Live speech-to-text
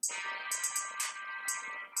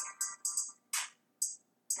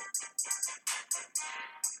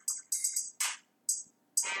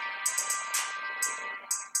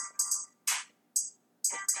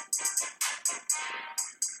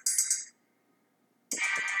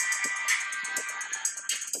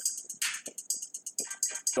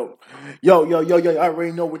Yo. I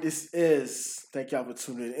already know what this is. Thank y'all for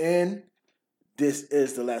tuning in. This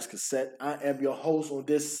is The Last Cassette. I am your host on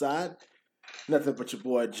this side. Nothing but your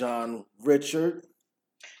boy, John Richard.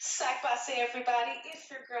 Sack by say everybody, it's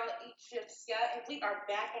your girl Egyptia, and we are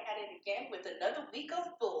back at it again with another week of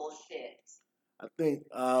bullshit. I think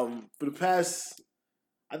for the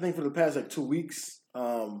past like 2 weeks,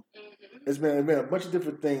 it's been a bunch of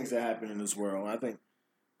different things that happened in this world. I think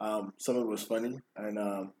some of it was funny,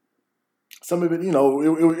 and some of it,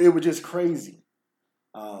 it was just crazy.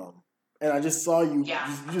 And I just saw you. Yeah.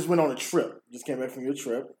 You just went on a trip. Just came back from your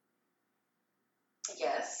trip.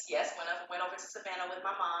 Yes. Went over to Savannah with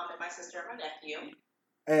my mom and my sister and my nephew.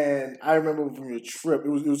 And I remember from your trip, it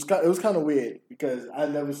was kind of weird because I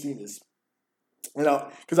never seen this,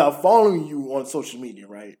 because I'm following you on social media,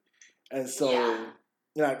 right? And so,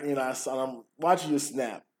 I'm watching your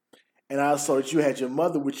snap, and I saw that you had your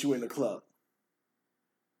mother with you in the club.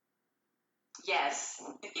 Yes.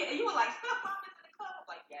 Yeah, you were like, mom is in the club. I'm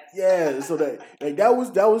like, yes. Yeah, so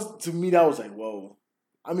that was to me, that was like, whoa.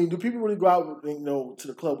 I mean, do people really go out, to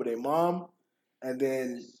the club with their mom, and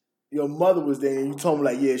then your mother was there, and you told me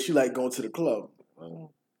like, yeah, she like going to the club.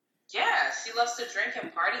 Yeah, she loves to drink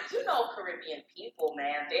and party. You know Caribbean people,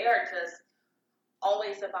 man. They are just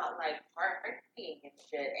always about like partying and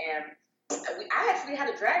shit. And I actually had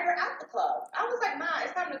to drag her out the club. I was like, Ma,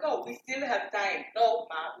 it's time to go. We still have time. No,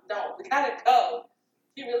 Ma, we don't. We gotta go.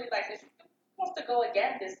 She really likes it. She wants to go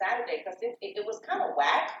again this Saturday because it was kind of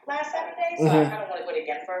whack last Saturday. So I kind of want to go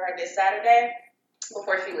again for her this Saturday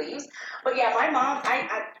before she leaves. But yeah, my mom,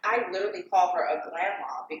 I literally call her a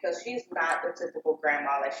grandma because she's not the typical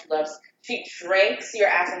grandma. Like she drinks your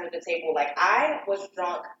ass under the table. Like I was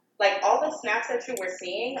drunk. Like all the snaps that you were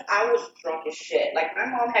seeing, I was drunk as shit. Like my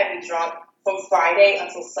mom had me drunk from Friday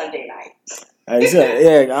until Sunday night.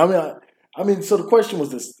 Yeah. I mean, so the question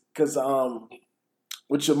was this, because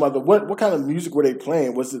with your mother, what kind of music were they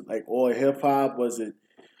playing? Was it like all hip hop? Was it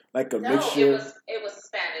like a No, mixture? it was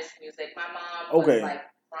Spanish music. My mom was Okay. like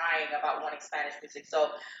crying about wanting Spanish music.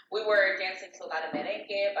 So we were dancing to la de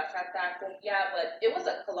merengue, bachata, cumbia, but it was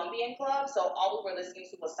a Colombian club, so all we were listening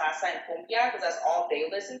to was salsa and cumbia because that's all they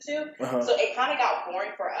listened to. Uh-huh. So it kind of got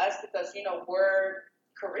boring for us because we're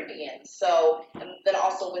Caribbean. So and then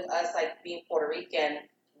also with us like being Puerto Rican,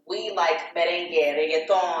 we like merengue,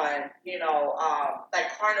 reggaeton, like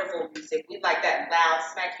carnival music. We like that loud,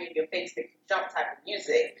 smack you in your face, make you jump type of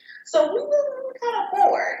music. So we were kind of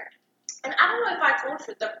bored. And I don't know if I told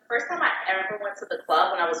you, the first time I ever went to the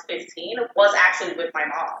club when I was 15 was actually with my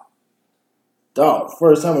mom. Dog,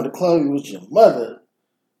 first time at the club, you was your mother.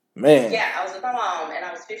 Man. Yeah, I was with my mom and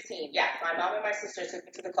I was 15. Yeah, my mom and my sister took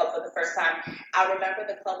me to the club for the first time. I remember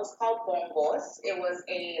the club was called Bongos. It was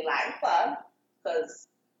a Latin club because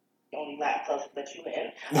the only Latin club that you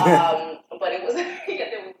in. But it was, back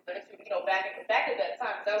at that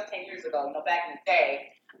time, 'cause that was 10 years ago, back in the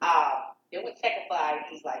day, it would techify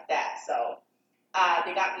things like that. So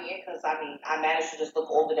they got me in because, I managed to just look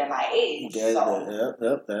older than my age.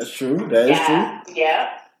 Yep, that's true. That is true.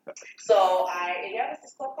 Yeah. So it was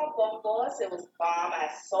this club called Bongos. It was bomb. I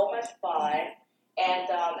had so much fun. And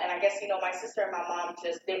I guess, my sister and my mom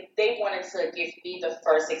they wanted to give me the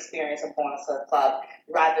first experience of going to a club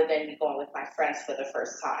rather than me going with my friends for the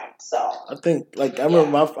first time. So I think, like, I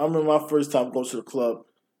remember my first time going to the club.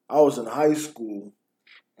 I was in high school,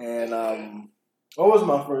 and what was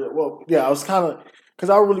my first? Well, yeah, I was kind of, because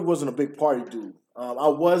I really wasn't a big party dude. I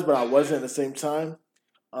was, but I wasn't at the same time.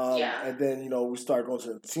 yeah. And then we started going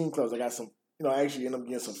to the teen clubs. I got some, I actually ended up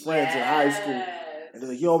getting some friends in high school, and they're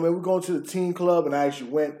like, "Yo, man, we're going to the teen club," and I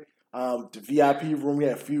actually went. The VIP room, we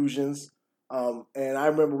had fusions, and I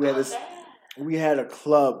remember we had a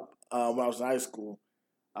club when I was in high school.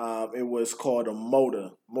 It was called a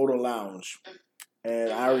Motor Lounge,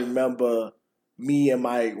 and I remember me and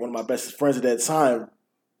one of my best friends at that time,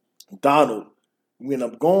 Donald. We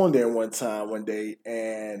ended up going there one day,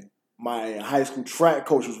 and my high school track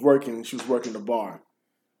coach was working. She was working the bar.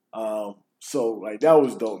 So like that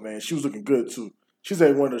was dope, man. She was looking good too. She's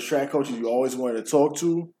like one of the track coaches you always wanted to talk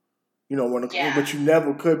to. But you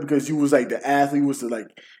never could because you was like the athlete.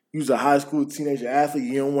 You was a high school teenager athlete.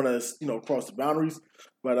 You don't want to cross the boundaries.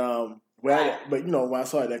 But when I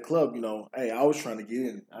saw her at that club, hey, I was trying to get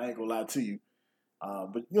in. I ain't gonna lie to you.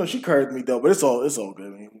 But she curved me though. But it's all good. I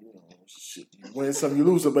mean, shit, you win some, you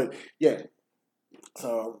lose some. But yeah,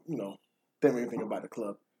 so didn't really think about the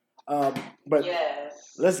club. But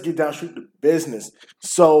Yes. let's get down straight to business.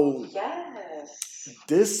 So Yes.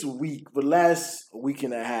 this week, the last week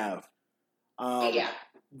and a half, Yeah.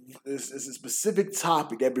 it's a specific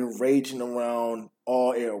topic that's been raging around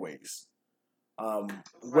all airways.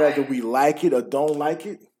 Whether Right. we like it or don't like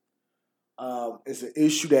it, it's an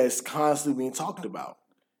issue that's constantly being talked about,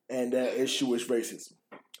 and that issue is racism.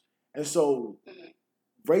 And so,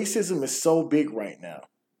 racism is so big right now,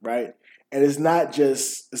 right? And it's not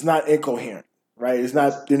incoherent, right?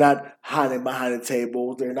 They're not hiding behind the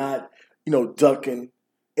table. They're not, ducking.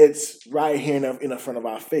 It's right here in the front of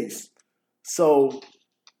our face. So,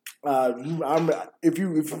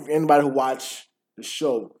 if anybody who watch the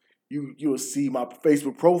show, you will see my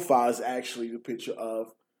Facebook profile is actually the picture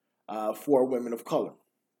of 4 women of color,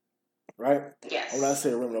 right? Yes. When I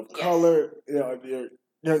say women of color,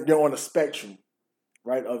 they're on a spectrum,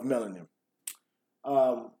 right, of melanin.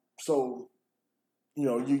 So,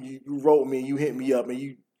 you wrote me, you hit me up, and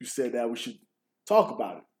you said that we should talk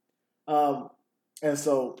about it. And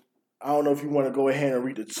so, I don't know if you want to go ahead and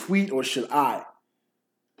read the tweet, or should I?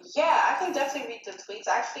 Yeah, I can definitely read the tweets.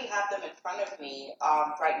 I actually have them in front of me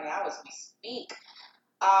right now as we speak.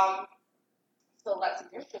 So,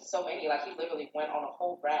 there's just so many. He literally went on a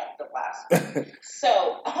whole rant the last one.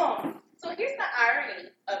 So here's the irony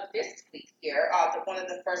of this tweet here. One of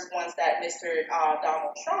the first ones that Mr.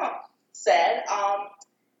 Donald Trump said.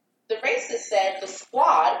 The racist said the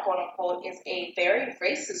squad, quote unquote, is a very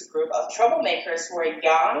racist group of troublemakers who are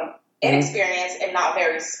young, inexperienced, and not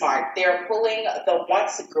very smart. They're pulling the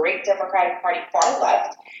once great Democratic Party far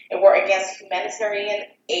left and were against humanitarian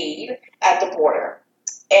aid at the border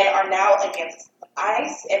and are now against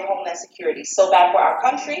ICE and Homeland Security. So bad for our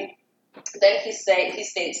country. Then he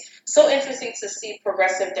states, so interesting to see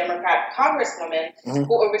progressive Democrat congresswomen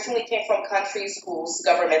who originally came from countries whose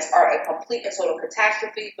governments are a complete and total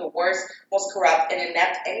catastrophe, the worst, most corrupt, and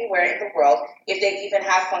inept anywhere in the world, if they even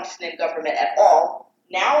have functioning government at all,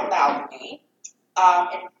 now loudly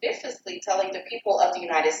and viciously telling the people of the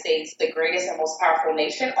United States, the greatest and most powerful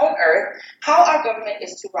nation on earth, how our government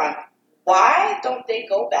is to run. Why don't they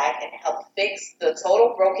go back and help fix the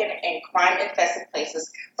total broken and crime-infested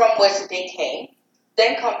places from which they came?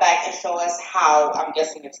 Then come back and show us how, I'm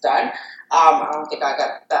guessing it's done. I don't think I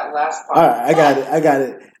got that last part. All right, I got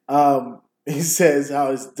it. He says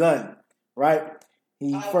how it's done, right?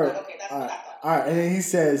 Okay, that's what I thought. All right, and then he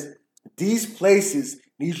says, these places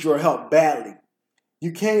need your help badly.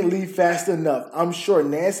 You can't leave fast enough. I'm sure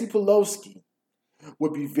Nancy Pelosi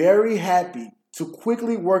would be very happy to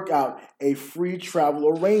quickly work out a free travel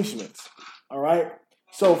arrangement. All right.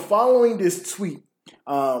 So following this tweet,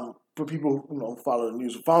 for people who follow the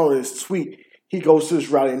news, following this tweet, he goes to this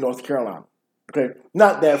rally in North Carolina. Okay,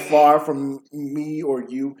 not that far from me or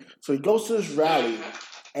you. So he goes to this rally,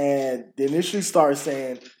 and they initially start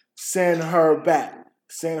saying, "Send her back,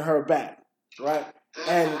 send her back." Right.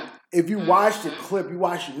 And if you watch the clip, you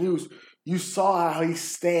watch the news, you saw how he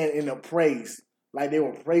stand in the praise, like they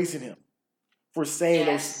were praising him for saying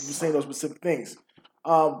those specific things,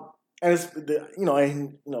 and it's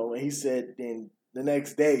and he said then the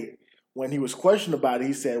next day when he was questioned about it,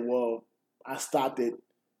 he said, "Well, I stopped it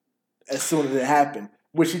as soon as it happened,"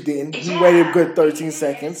 which he didn't. He waited a good 13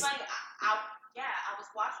 seconds. It's I was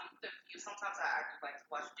watching The View. Sometimes I like to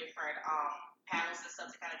watch different panels and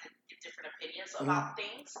stuff to kind of get different opinions about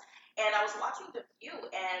things. And I was watching The View,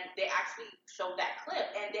 and they actually showed that clip,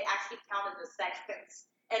 and they actually counted the seconds.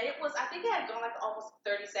 And it was, I think it had gone almost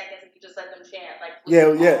 30 seconds if you just let them chant.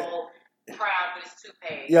 Whole crowd with his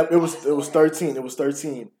toupee. Yep, it was 13. It was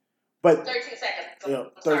 13. But 13 seconds. Yeah,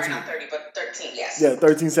 13. Sorry, not 30, but 13, yes. Yeah,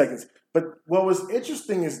 13 seconds. But what was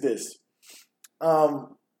interesting is this.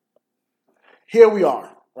 Here we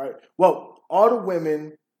are, right? Well, all the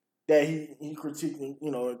women that he critiqued,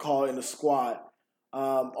 and called in the squad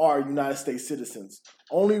are United States citizens.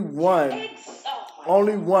 Only one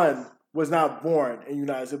was not born in the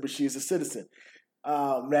United States, but she is a citizen.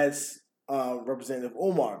 That's Representative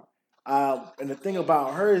Omar. And the thing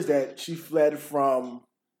about her is that she fled from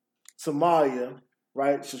Somalia,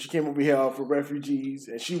 right? So she came over here for refugees,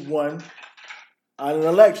 and she won an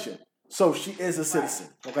election. So she is a citizen,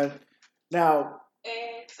 okay? Now,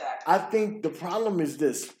 I think the problem is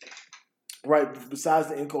this, right? Besides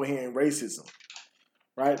the incoherent racism,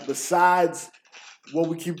 right? Besides what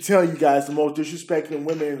we keep telling you guys, the most disrespecting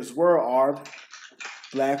women in this world are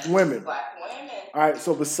black women. All right,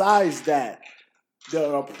 so besides that,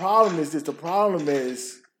 the problem is this. The problem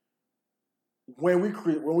is when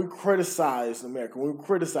we criticize America, when we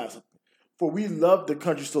criticize something, For we love the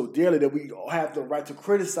country so dearly that we have the right to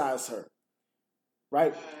criticize her,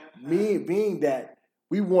 right? Being that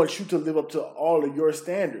we want you to live up to all of your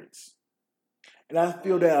standards. And I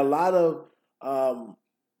feel that a lot of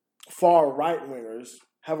far right wingers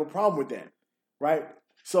have a problem with that, right?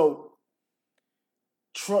 So,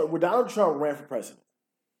 when Donald Trump ran for president,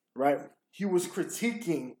 right, he was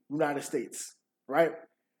critiquing the United States, right?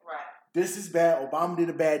 Right. This is bad. Obama did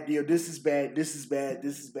a bad deal. This is bad. This is bad.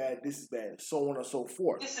 This is bad. This is bad. So on and so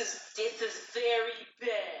forth. This is very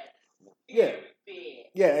bad. Yeah.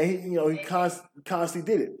 Yeah, and he constantly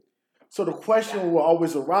did it. So the question will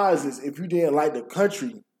always arise is, if you didn't like the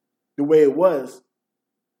country the way it was,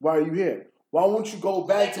 why are you here? Why won't you go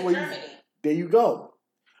back to where Germany. There you go.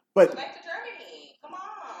 But go back to Germany. Come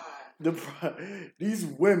on. These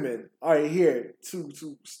women are here to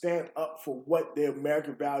stand up for what their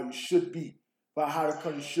American values should be, about how the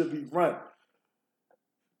country should be run.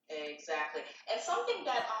 Exactly. And something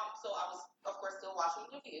that so I was of course still watching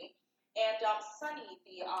The View, and Sunny,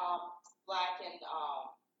 the black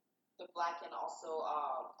and also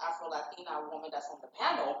Afro-Latina woman that's on the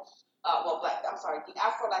panel. The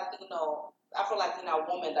Afro-Latina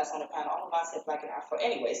woman that's on the panel. I don't know why I said black and Afro.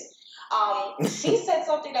 Anyways, she said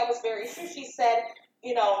something that was very true. She said,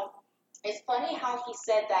 it's funny how he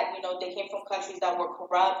said that, they came from countries that were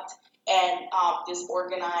corrupt and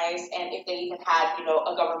disorganized, and if they even had,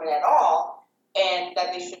 a government at all, and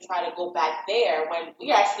that they should try to go back there when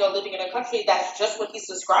we actually are living in a country that's just what he's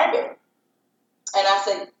describing. And I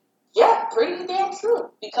said, yeah, pretty damn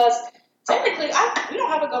true. Because technically, we don't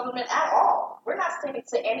have a government at all. We're not sticking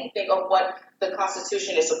to anything of what the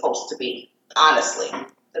Constitution is supposed to be, honestly.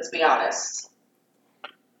 Let's be honest.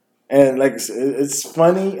 And like I said, it's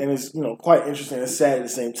funny and it's quite interesting and sad at the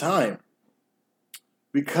same time.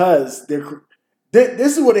 Because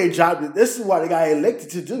this is what their job is. This is what they got elected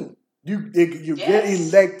to do. You get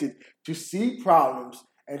elected to see problems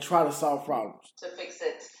and try to solve problems. To fix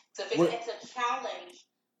it. And to challenge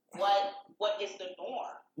what is the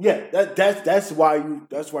norm. Yeah, that's why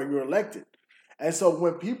you're elected. And so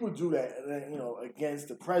when people do that, against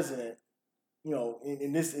the president,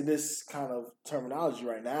 in this kind of terminology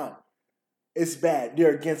right now, it's bad.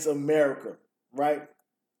 They're against America, right?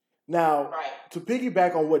 Now, to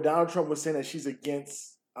piggyback on what Donald Trump was saying that she's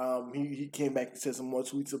against, he came back and said some more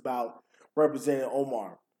tweets about Representative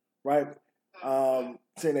Omar, right?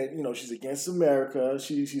 Saying that she's against America,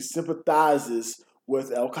 she sympathizes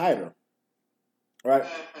with Al Qaeda, right?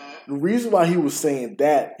 The reason why he was saying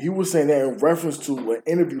that in reference to an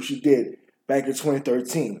interview she did back in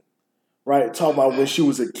 2013, right? Talking about when she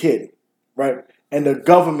was a kid, right? And the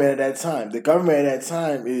government at that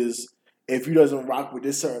time is, if you doesn't rock with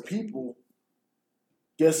this certain people,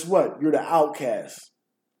 guess what? You're the outcast.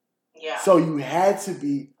 Yeah. So you had to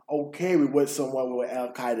be okay with what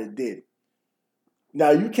Al Qaeda did.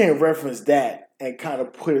 Now you can't reference that and kind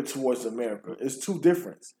of put it towards America. It's two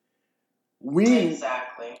different.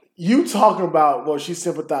 Exactly. You talking about, well, she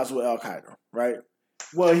sympathized with Al Qaeda, right?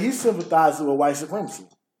 Well, he sympathized with white supremacy.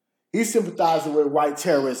 He sympathized with white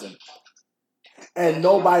terrorism. And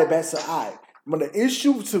nobody bats an eye. But the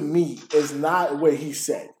issue to me is not what he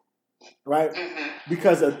said, right?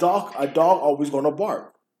 Because a dog always gonna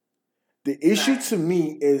bark. The issue to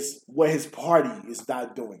me is what his party is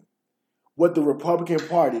not doing. What the Republican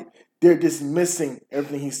Party, they're dismissing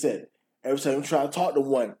everything he said. Every time you try to talk to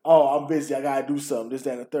one, oh, I'm busy, I gotta do something, this,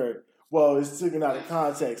 that, and the third. Well, it's taken out of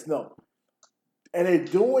context. No. And they're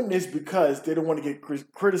doing this because they don't want to get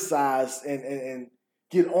criticized and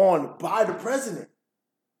get on by the president.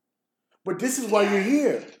 But this is why you're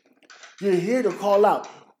here. You're here to call out.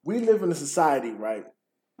 We live in a society, right,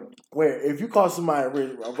 where if you call somebody a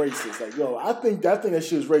racist, like, yo, I think that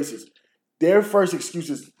shit is racist. Their first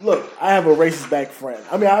excuse is, look, I have a racist black friend.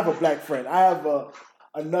 I have a black friend. I have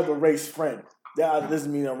another race friend. That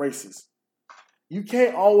doesn't mean I'm racist. You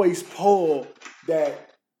can't always pull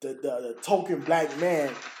that the token black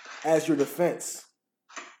man as your defense.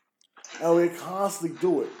 And we constantly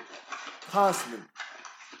do it. Constantly.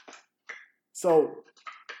 So,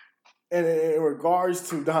 and in regards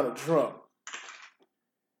to Donald Trump,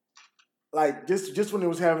 like just when he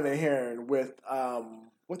was having a hearing with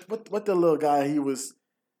what the little guy he was,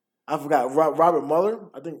 I forgot, Robert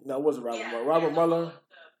Mueller. I think no, it wasn't Robert Mueller. Robert Mueller.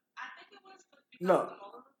 I think it was the no.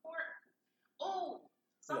 Mueller report. Oh,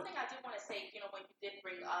 something I did want to say. When you did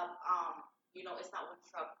bring up, it's not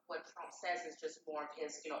what Trump says is just more of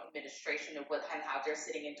his, administration and how they're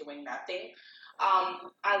sitting and doing nothing.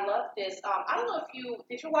 I love this. I don't know if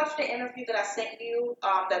did you watch the interview that I sent you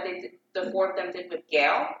that the four of them did with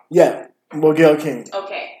Gayle? Yeah, well, Gayle King.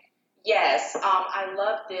 Okay. Yes, I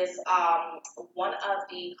love this. One of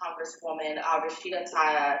the Congresswoman, Rashida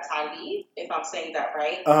Tlaib, if I'm saying that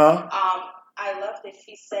right. I love that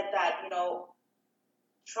she said that,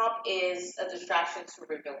 Trump is a distraction to a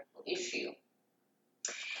real issue.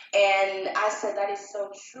 And I said that is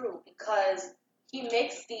so true because he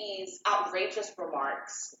makes these outrageous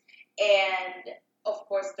remarks. And of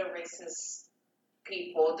course, the racist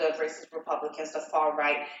people, the racist Republicans, the far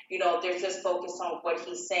right, they're just focused on what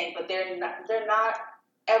he's saying, but they're not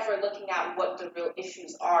ever looking at what the real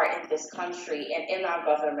issues are in this country and in our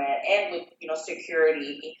government and with,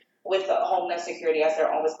 security, with homeland security, as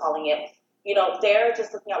they're always calling it. They're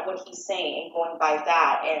just looking at what he's saying and going by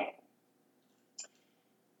that. And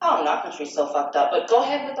I don't know, our country's so fucked up. But go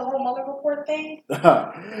ahead with the whole Mueller report thing.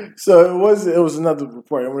 So it was another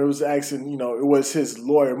report. I mean, it was asking, it was his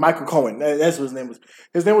lawyer, Michael Cohen. That's what his name was.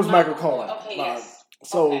 His name was Michael Cohen. Okay, yes.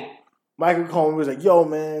 So Michael Cohen was like, yo,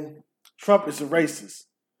 man, Trump is a racist.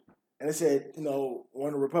 And they said, one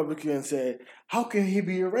of the Republicans said, how can he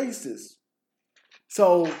be a racist?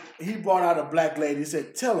 So he brought out a black lady and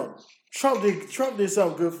said, tell him, Trump did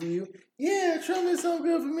something good for you. Yeah, Trump did something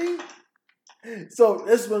good for me. So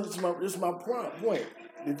this is my point.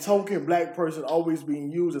 The token black person always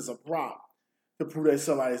being used as a prop to prove that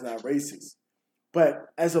somebody's not racist. But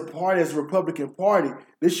as a party, as a Republican Party,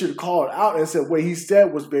 they should call it out and say what he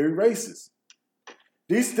said was very racist.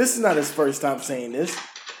 This is not his first time saying this,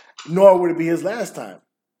 nor would it be his last time.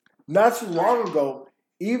 Not too long ago,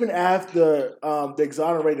 even after the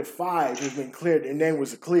exonerated 5 has been cleared, their name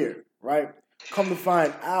was cleared, right? Come to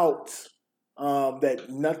find out that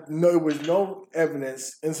there was no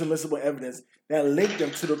evidence, inadmissible evidence, that linked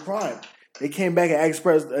them to the crime. They came back and asked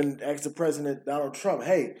the President Donald Trump,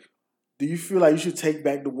 hey, do you feel like you should take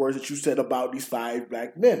back the words that you said about these 5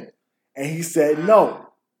 black men? And he said no,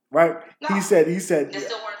 right? No. He said they still were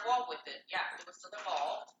involved with it. Yeah, they were still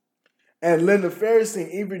involved. And Linda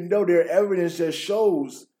Fairstein, even though their evidence just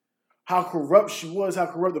shows how corrupt she was, how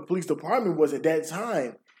corrupt the police department was at that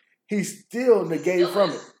time, he still negated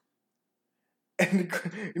from it. And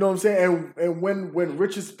you know what I'm saying? And when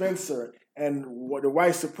Richard Spencer and the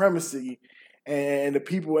white supremacy and the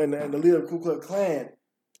people and the leader of the Ku Klux Klan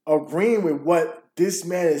agreeing with what this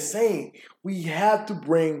man is saying, we have to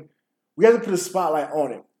put a spotlight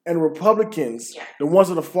on it. And Republicans, the ones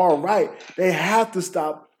on the far right, they have to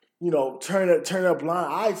stop, turn a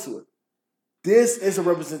blind eye to it. This is a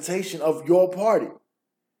representation of your party.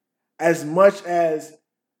 As much as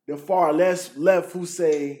the far left who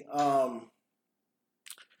say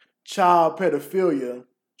child pedophilia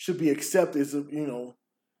should be accepted,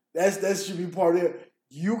 that should be part of it.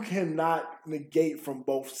 You cannot negate from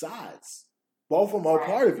both sides. Both of them are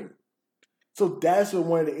part of you. So that's where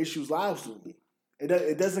one of the issues lies with me.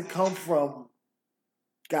 It doesn't come from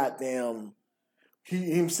goddamn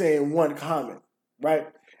him saying one comment, right?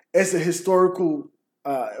 It's a historical,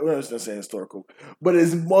 I was going to say historical, but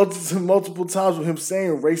it's multiple times with him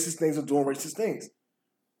saying racist things and doing racist things.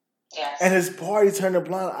 Yes. And his party turned a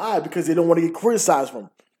blind eye because they don't want to get criticized from him.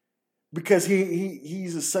 Because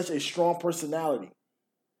he's such a strong personality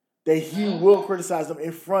that he will criticize them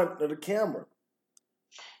in front of the camera.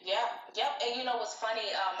 Yeah, yep. And what's funny?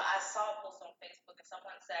 I saw a post on Facebook and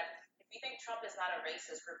someone said, if you think Trump is not a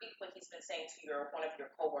racist, repeat what he's been saying to one of your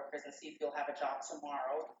coworkers and see if you'll have a job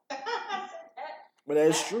tomorrow. But that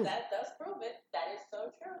is true. That does prove it. That is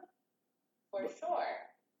so true. For sure.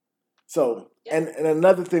 So, and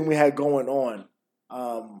another thing we had going on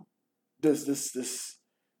this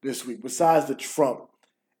week, besides the Trump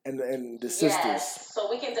and the sisters. Yes. So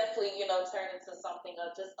we can definitely, turn into something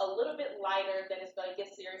of just a little bit lighter, then it's going to get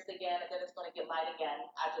serious again, and then it's going to get light again.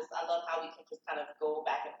 I love how we can just kind of go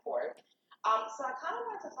back and forth. So I kind of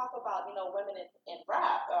wanted to talk about, women in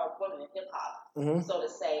rap, or women in hip-hop, so to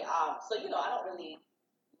say. So, I don't really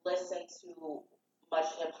listen to much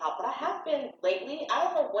hip-hop, but I have been lately. I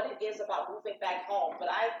don't know what it is about moving back home, but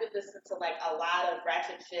I've been listening to, a lot of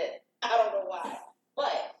ratchet shit. I don't know why.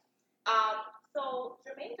 But, so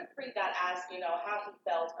Jermaine Dupri got asked, how he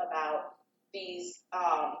felt about these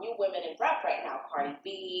new women in rap right now, Cardi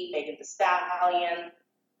B, Megan Thee Stallion.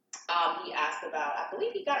 He asked about, I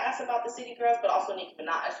believe he got asked about the City Girls, but also Nicki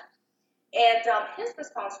Minaj. And his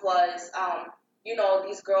response was,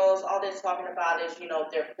 these girls, all they're talking about is,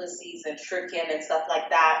 their pussies and tricking and stuff like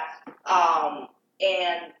that.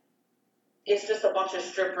 And it's just a bunch of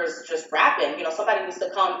strippers just rapping. Somebody needs to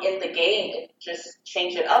come in the game and just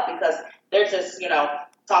change it up because they're just,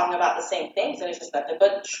 talking about the same things and it's just nothing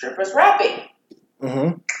but strippers rapping.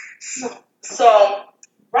 So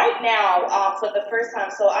right now, for the first time,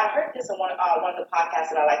 so I heard this in one of the podcasts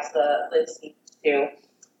that I like to listen to.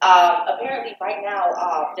 Apparently, right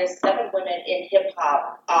now, there's 7 women in hip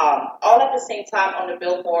hop, all at the same time on the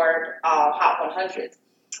Billboard Hot 100s,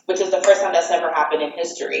 which is the first time that's ever happened in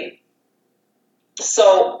history.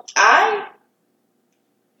 So,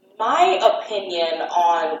 my opinion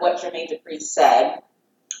on what Jermaine Dupri said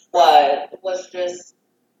was just,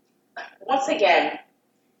 once again,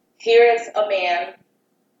 here is a man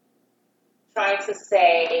trying to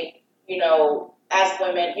say, as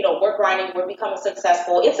women, we're grinding, we're becoming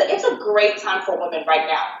successful. It's a great time for women right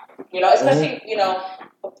now, especially,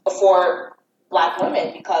 for Black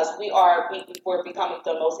women, because we're becoming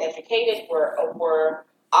the most educated. We're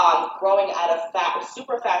growing at a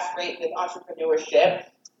super fast rate with entrepreneurship.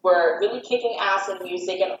 We're really kicking ass in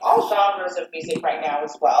music and all genres of music right now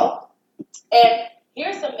as well. And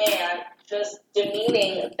here's a man just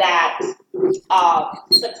demeaning that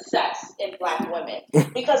success in Black women.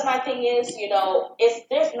 Because my thing is,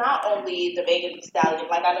 there's not only the Megan Thee Stallion.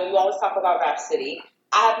 Like, I know you always talk about Rhapsody.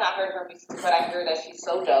 I have not heard her music, but I hear that she's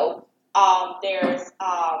so dope. There's,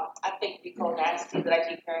 I think, Rico Nasty that I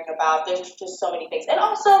keep hearing about. There's just so many things. And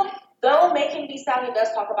also, though Megan Thee Stallion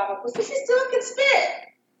does talk about her pussy, she still can spit.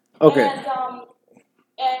 Okay.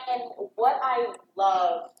 And what I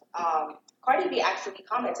love, Cardi B actually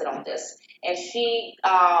commented on this, and she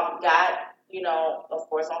got, of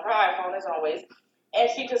course, on her iPhone as always, and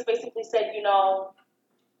she just basically said, y'all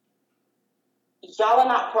are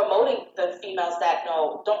not promoting the females that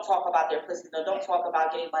don't talk about their pussy, don't talk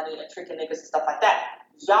about getting money and tricking niggas and stuff like that.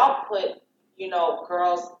 Y'all put,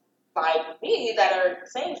 girls like me that are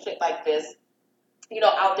saying shit like this,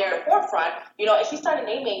 out there in the forefront, and she started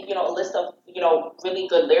naming, a list of, really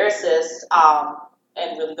good lyricists,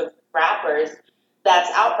 and really good rappers that's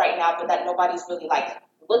out right now, but that nobody's really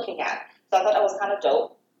looking at. So I thought that was kind of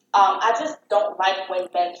dope. I just don't like when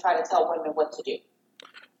men try to tell women what to do.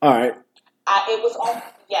 All right. It was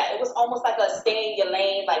almost like a stay in your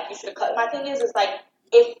lane. Like, you should cut. My thing is like,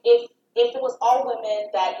 if it was all women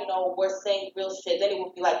that were saying real shit, then it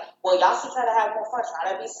would be like, well, y'all should try to have more fun,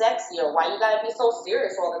 try to be sexier. Why you gotta be so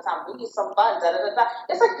serious all the time? We need some fun. Da, da, da, da.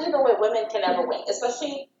 It's like, either way, women can never win,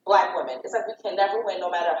 especially Black women. It's like we can never win, no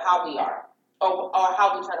matter how we are or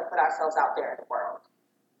how we try to put ourselves out there in the world.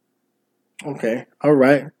 Okay, all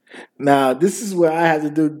right. Now this is where I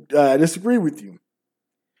have to disagree with you,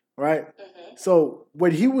 right? Mm-hmm. So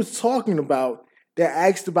what he was talking about, that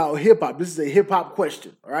asked about hip hop. This is a hip hop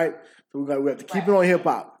question, all right? So we have to keep it on hip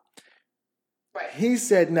hop. Right. He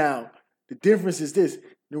said, now the difference is this: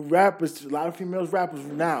 the rappers, a lot of female rappers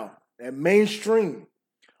now, that mainstream,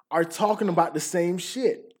 are talking about the same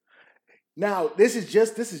shit. Now this is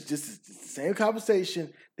just the same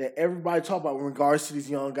conversation that everybody talk about in regards to these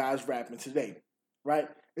young guys rapping today, right?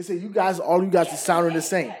 They say all you guys are sounding the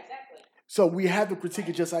same. Yeah, exactly. So we have to critique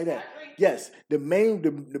it just like that. Yes, the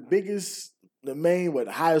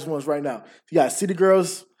highest ones right now. You got City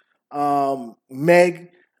Girls,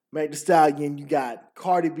 Meg Thee Stallion. You got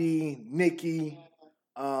Cardi B, Nicki,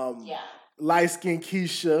 light skin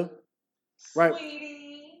Keisha, right?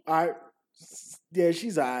 Sweetie. All right. Yeah,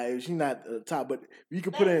 she's alright. She's not top, but you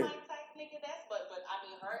can put in.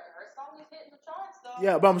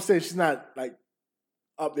 Yeah, but I'm saying she's not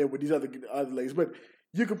up there with these other ladies. But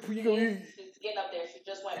you could. She's getting up there. She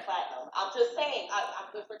just went platinum. I'm just saying.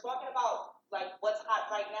 If we're talking about what's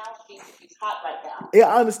hot right now, she's hot right now. Yeah,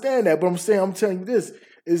 I understand that, but I'm telling you this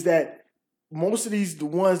is that most of the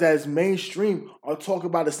ones that is mainstream are talking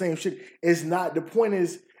about the same shit. It's not. The point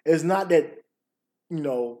is not that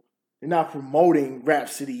they're not promoting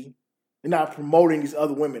Rhapsody. They're not promoting these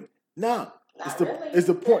other women. No, it's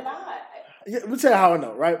the point. Yeah, let me tell you how I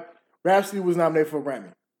know, right? Rhapsody was nominated for a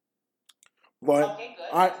Grammy. But, okay, good.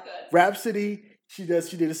 All right, good. Rhapsody, she did a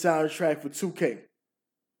soundtrack for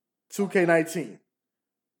 2K19,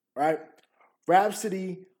 right?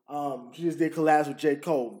 Rhapsody, she just did collabs with J.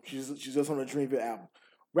 Cole. She's just on the Dreamville album.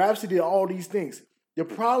 Rhapsody did all these things. The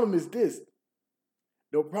problem is this.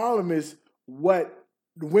 The problem is what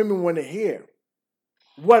the women want to hear.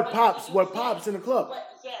 What pops in the club.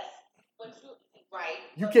 Yes. Right.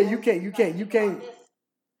 You can't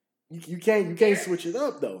switch it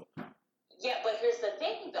up though. Yeah, but here's the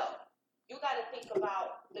thing though. You got to think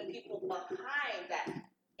about the people behind that.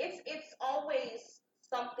 It's always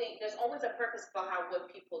something. There's always a purpose behind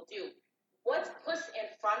what people do. What's pushed in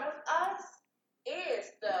front of us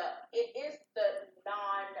is the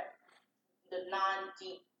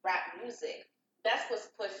non-deep rap music. That's what's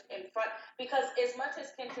pushed in front. Because as much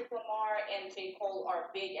as Kendrick Lamar and J. Cole are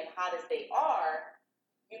big and hot as they are,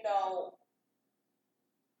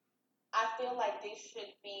 I feel like like they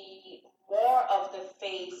should be more of the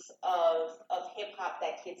face of hip hop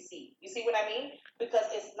that kids see. You see what I mean? Because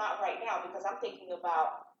it's not right now. Because I'm thinking about,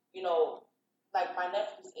 you know, like my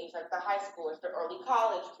nephew's age, like the high schoolers, the early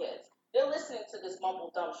college kids. They're listening to this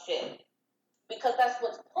mumble dumb shit because that's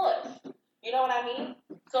what's pushed. You know what I mean?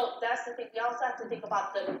 So that's the thing. We also have to think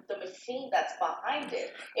about the machine that's behind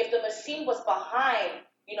it. If the machine was behind,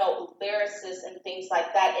 you know, lyricists and things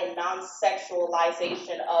like that, and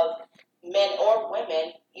non-sexualization of men or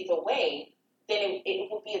women, either way, then it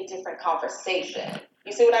would be a different conversation.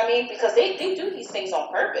 You see what I mean? Because they do these things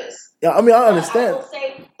on purpose. Yeah, I mean, I understand.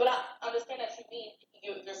 But I understand that you mean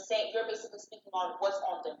you're saying you're basically speaking on what's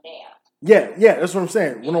on demand. Yeah, that's what I'm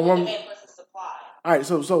saying. Demand versus supply. All right,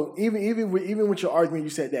 so even with your argument,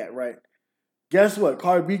 you said that, right? Guess what?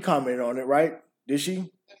 Cardi B commented on it, right? Did she?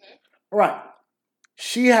 Mm-hmm. Right.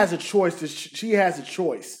 She has a choice. She has a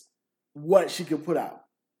choice what she can put out,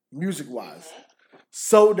 music wise. Mm-hmm.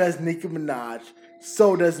 So does Nicki Minaj.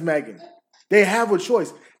 So does Megan. They have a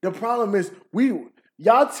choice. The problem is a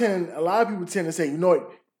lot of people tend to say, you know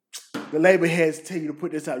what, the label heads tell you to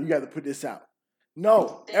put this out. You got to put this out.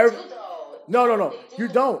 No, no, you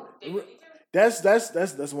don't. That's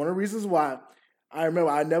one of the reasons why I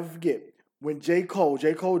remember. I never forget when J. Cole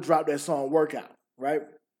dropped that song "Workout," right?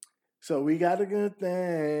 So we got a good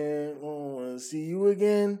thing. Oh, see you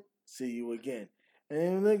again,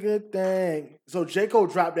 and a good thing. So J. Cole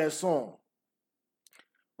dropped that song,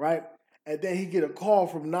 right? And then he get a call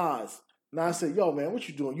from Nas. Nas said, "Yo, man, what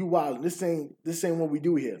you doing? You wildin'. This ain't what we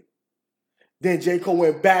do here." Then J. Cole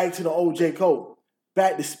went back to the old J. Cole,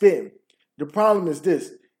 back to spitting. The problem is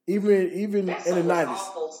this: even in the 90s.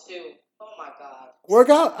 Awful too. Oh my God.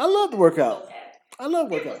 Workout? I love the workout. Okay. I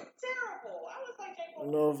love workout. It was terrible. I was like, J. Cole. I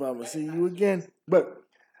don't know if I'm gonna see you again. But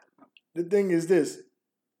the thing is this: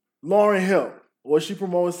 Lauryn Hill, was she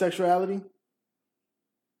promoting sexuality?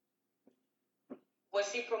 Was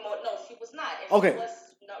she promoting? No, she was not. And okay.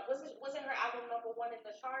 Wasn't her album #1 in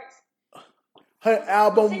the charts? Her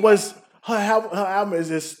album is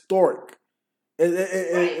historic.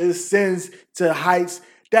 It ascends to heights.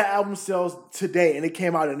 That album sells today, and it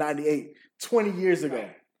came out in 98, 20 years ago.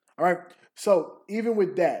 Right. All right? So even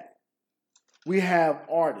with that, we have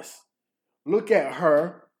artists. Look at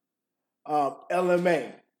her,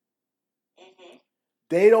 LMA. Mm-hmm.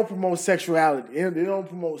 They don't promote sexuality. They don't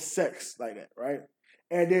promote sex like that, right?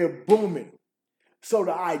 And they're booming. So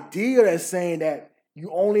the idea that's saying that you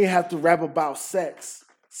only have to rap about sex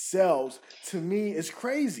sells, to me, is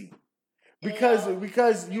crazy. Because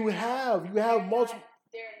you have multiple.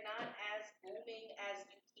 They're not as booming as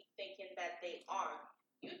you keep thinking that they are.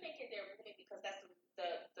 You thinking they're booming because that's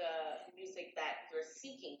the music that you're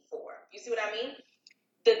seeking for. You see what I mean?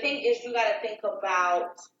 The thing is, you got to think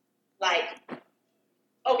about, like,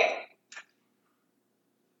 okay.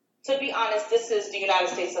 To be honest, this is the United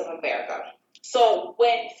States of America. So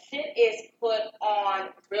when shit is put on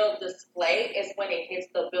real display is when it hits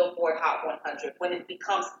the Billboard Hot 100, when it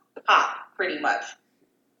becomes pop, pretty much.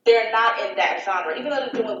 They're not in that genre. Even though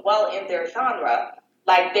they're doing well in their genre,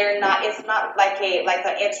 like they're not, it's not like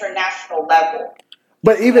an international level.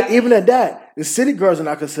 But even at that, the City Girls are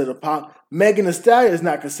not considered pop. Megan Thee Stallion is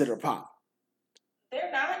not considered pop.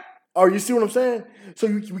 They're not. Oh, you see what I'm saying? So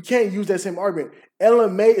we can't use that same argument.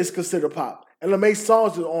 LMA is considered pop. LMA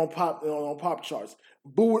songs are on pop charts.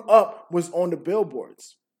 Boo'd Up was on the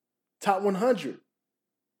billboards, top 100.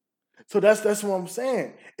 So that's what I'm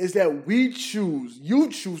saying. Is that you choose,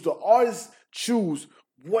 the artists choose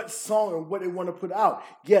what song and what they want to put out.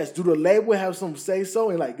 Yes, do the label have some say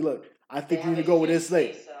so and like, look, I think you need to go with this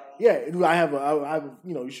label. So. Yeah, I have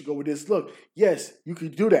you should go with this look. Yes, you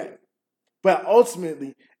could do that, but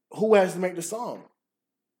ultimately, who has to make the song?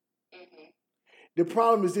 The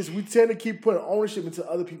problem is this: we tend to keep putting ownership into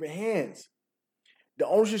other people's hands. The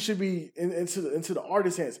ownership should be into the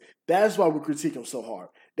artist's hands. That's why we critique them so hard.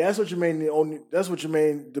 That's what Jermaine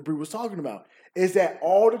Dupri was talking about. Is that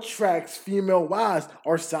all the tracks, female wise,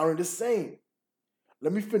 are sounding the same.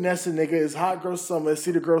 Let me finesse a nigga. It's Hot Girl Summer. It's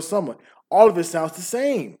City Girl Summer. All of it sounds the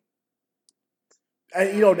same. And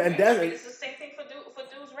and that's it's the same thing for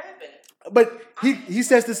dudes rapping. But he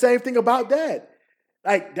says the same thing about that.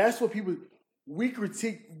 Like that's what people. We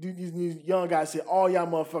critique these young guys, say all y'all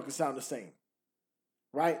motherfuckers sound the same.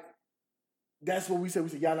 Right? That's what we said. We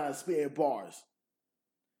said y'all not spitting bars.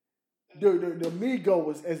 The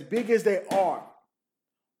Migos, as big as they are,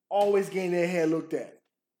 always getting their hair looked at.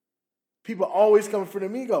 People always coming for the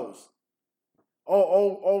Migos. You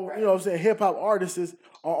know what I'm saying? Hip hop artists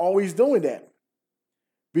are always doing that.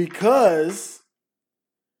 Because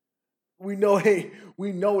we know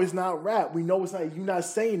it's not rap. We know it's not, you're not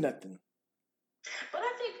saying nothing. But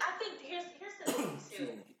I think here's the thing too.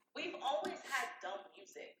 We've always had dumb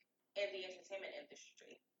music in the entertainment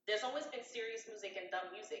industry. There's always been serious music and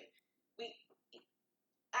dumb music. We,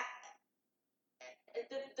 I,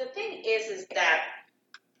 the thing is that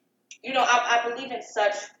I believe in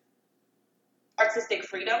such artistic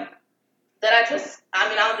freedom that I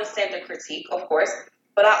understand the critique, of course,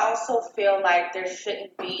 but I also feel like there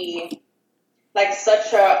shouldn't be like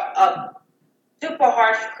such a super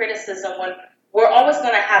harsh criticism when we're always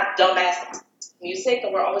going to have dumbass music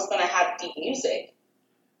and we're always going to have deep music.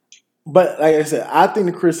 But like I said, I think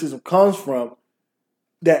the criticism comes from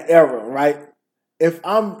that era, right? If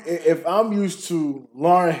I'm used to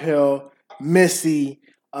Lauryn Hill, Missy,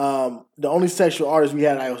 the only sexual artist we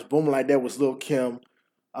had that was booming like that was Lil Kim,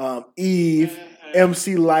 Eve,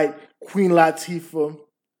 MC Lyte, Queen Latifah,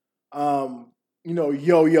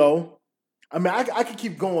 Yo Yo. I mean, I could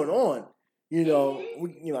keep going on.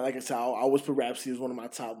 Like I said, I always put Rhapsody as one of my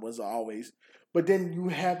top ones always. But then you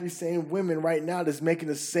have these same women right now that's making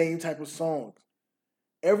the same type of songs.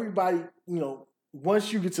 Everybody,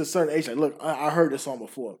 once you get to a certain age, like, look, I heard this song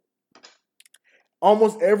before.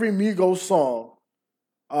 Almost every Migos song,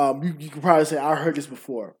 you can probably say, I heard this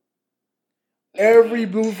before. Every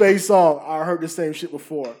Blueface song, I heard the same shit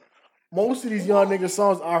before. Most of these young nigga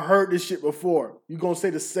songs, I heard this shit before. You gonna say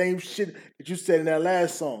the same shit that you said in that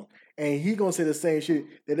last song. And he gonna say the same shit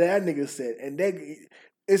that nigga said. And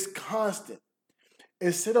it's constant.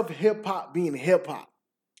 Instead of hip-hop being hip-hop,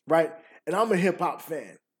 right? And I'm a hip-hop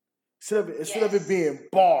fan. Instead of it being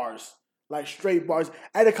bars, like straight bars.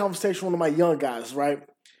 I had a conversation with one of my young guys, right?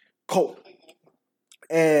 Colt.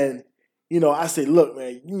 And, I said, look,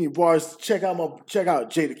 man, you need bars. Check out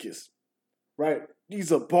Jadakiss, right?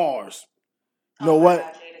 These are bars. You know what?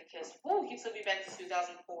 Jadakiss. Woo, he took me back to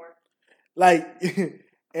 2004.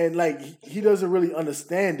 He doesn't really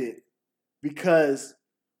understand it because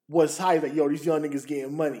what's high is like, yo, these young niggas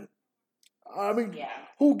getting money. I mean,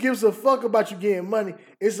 who gives a fuck about you getting money?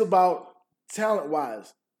 It's about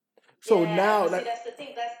talent-wise. So now, that's the thing.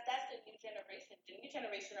 That's the new generation. The new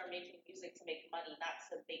generation are making music to make money, not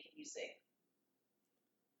to make music.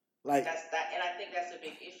 That's that, and I think that's a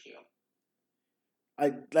big issue.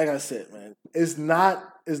 Like I said, man, it's not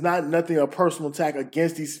nothing a personal attack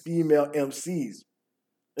against these female MCs.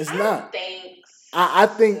 It's not. I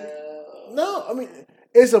think so. No. I mean,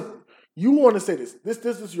 it's a. You want to say this? This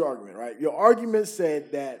is your argument, right? Your argument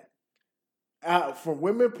said that from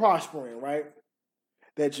women prospering, right?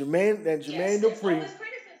 That Jermaine Dupri.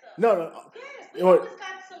 No. Yes, we always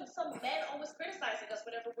got some men always criticizing us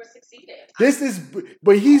whenever we're succeeding.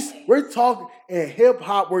 We're talking in hip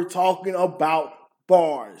hop. We're talking about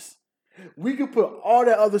bars. We can put all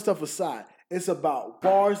that other stuff aside. It's about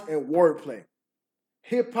bars and wordplay.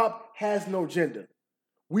 Hip hop has no gender.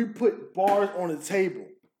 We put bars on the table.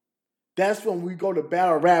 That's when we go to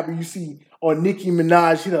battle rap and you see on Nicki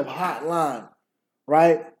Minaj hit up Hotline,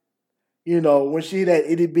 right? When she hit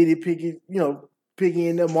that itty bitty piggy, piggy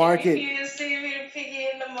in the market. You see me piggy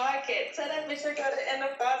in the market. Tell that bitch I got it in the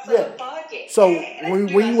pocket. So when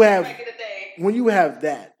you have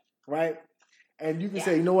that, right? And you can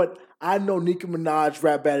say, you know what? I know Nicki Minaj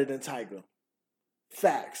rap better than Tyga.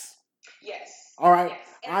 Facts. Yes. All right. Yes.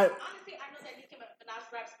 And honestly, I know that Nicki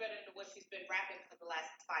Minaj raps better than what she's been rapping for the last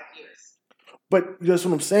 5 years. But that's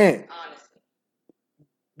what I'm saying. Honestly.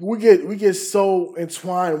 We get so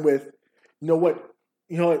entwined with,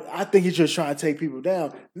 I think he's just trying to take people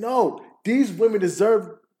down. No, these women deserve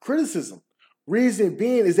criticism. Reason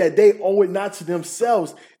being is that they owe it not to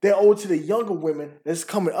themselves. They owe it to the younger women that's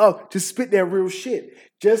coming up to spit their real shit.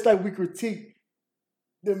 Just like we critique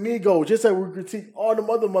the Migos, just like we critique all them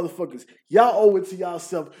other motherfuckers. Y'all owe it to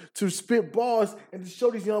yourself to spit bars and to show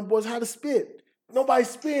these young boys how to spit.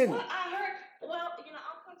 Nobody's spitting. Well,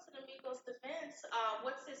 I'll come to the Migos defense.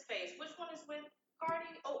 What's his face? Which one is with Cardi?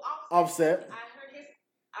 Oh, Offset. I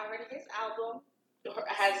heard his album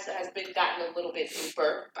has been gotten a little bit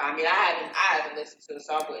deeper. I mean, I haven't listened to it,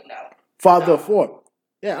 so I wouldn't know. Father of Four.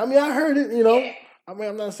 Yeah, I mean, I heard it. Yeah. I mean,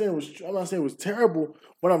 I'm not saying it was terrible.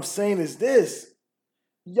 What I'm saying is this: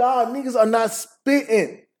 y'all niggas are not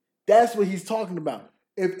spitting. That's what he's talking about.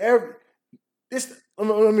 Let me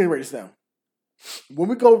write this down. When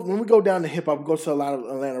we go down to hip hop, we go to a lot of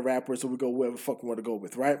Atlanta rappers, or we go wherever the fuck we want to go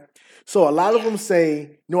with, right? So a lot of them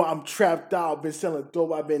say, I'm trapped out, I've been selling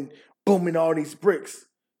dope, I've been booming all these bricks.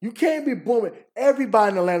 You can't be booming.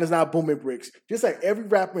 Everybody in Atlanta is not booming bricks. Just like every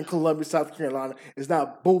rapper in Columbia, South Carolina is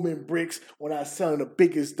not booming bricks or not selling the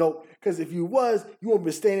biggest dope. Because if you was, you wouldn't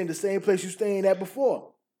be staying in the same place you staying at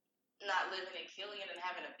before. Not living in Killian and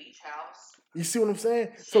having a beach house. You see what I'm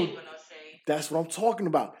saying? So that's what I'm talking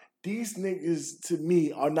about. these niggas to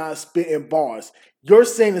me are not spitting bars. You're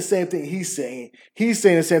saying the same thing he's saying. He's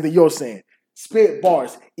saying the same thing you're saying. Spit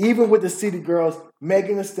bars. Even with the City Girls,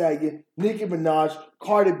 Megan Thee Stallion, Nicki Minaj,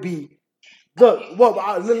 Cardi B. Look, well,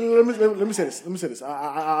 let me say this. Let me say this.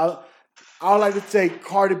 I would like to take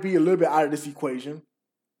Cardi B a little bit out of this equation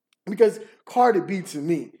because Cardi B to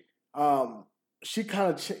me, she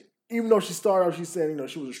kind of even though she started off, she said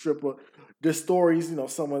she was a stripper. The stories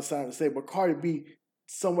someone's trying to say, but Cardi B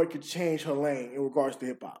somewhat could change her lane in regards to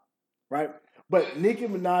hip hop, right? But Nicki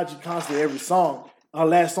Minaj constantly every song. Her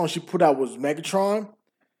last song she put out was Megatron.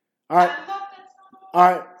 All right, all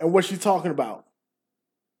right, and what's she talking about?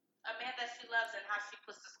 A man that she loves and how she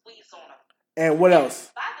puts the squeeze on him. And what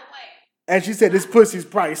else? By the way, and she said this pussy's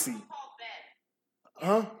pricey.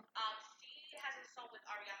 Huh? She has a song with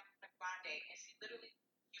Ariana Grande, and she literally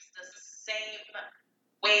used the same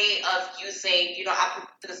way of using, I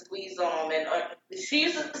put the squeeze on them, and she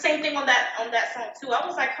uses the same thing on that song too. I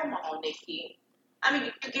was like, come on, Nicki. I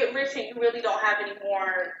mean, you get rich and you really don't have any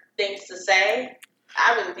more things to say.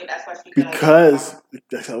 I really think that's why she. Because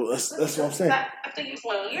that's what I'm saying. After you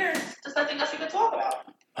 20 years, there's nothing else you can talk about.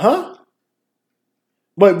 Huh?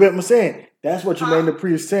 But I'm saying that's what Jermaine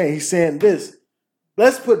Dupri is saying. He's saying this.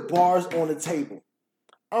 Let's put bars on the table.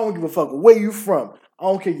 I don't give a fuck where you from. I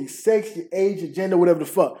don't care your sex, your age, your gender, whatever the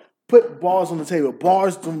fuck. Put bars on the table.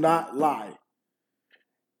 Bars do not lie.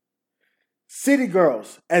 City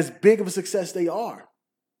Girls, as big of a success they are,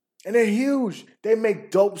 and they're huge. They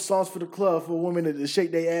make dope songs for the club for women to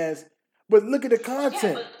shake their ass. But look at the content.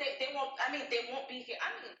 Yeah, but they won't. I mean, they won't be here.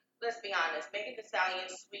 I mean, let's be honest. Megan Thee Stallion,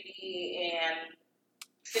 Sweetie, and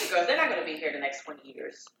City Girls, they're not going to be here the next 20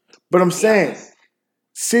 years. But I'm saying,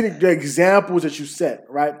 the examples that you set,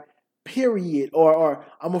 right? Period. Or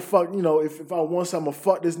I'm going to fuck, if I want something, I'm going to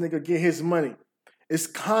fuck this nigga, get his money. It's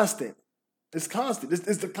constant. It's constant.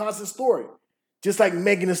 It's the constant story. Just like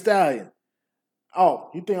Megan Thee Stallion. Oh,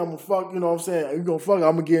 you think I'm going to fuck, you know what I'm saying? You going to fuck,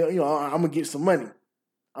 I'm going to get, I'm going to get some money.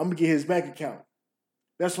 I'm going to get his bank account.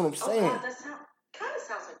 That's what I'm saying. God, that kind of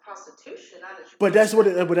sounds like prostitution. But that's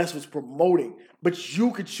what's promoting. But you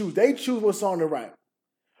could choose. They choose what song to write.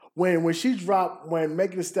 When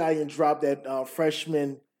Megan Thee Stallion dropped that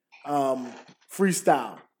freshman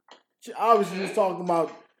freestyle, she obviously was talking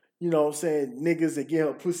about, saying niggas and get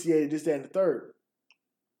her pussy this, that, and the third.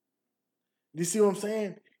 You see what I'm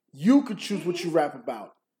saying? You could choose what you rap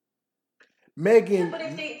about. Megan. Yeah, but if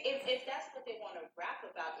that's what they want to rap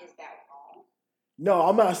about, is that wrong? No,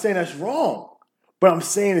 I'm not saying that's wrong. But I'm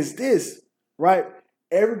saying is this, right?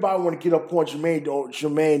 Everybody want to get up on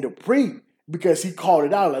Jermaine Dupri because he called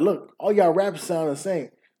it out. Like, look, all y'all rappers sound the same.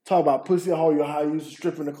 Talk about pussy, how you used to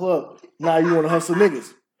strip in the club. Now you want to hustle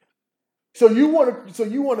niggas. So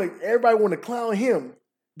everybody want to clown him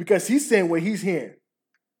because he's saying what he's hearing.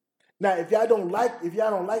 Now, if y'all don't like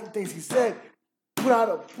the things he said, put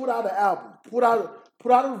out an album, put out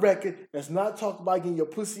a record that's not talking about getting your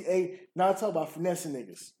pussy ate, not talking about finessing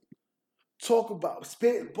niggas. Talk about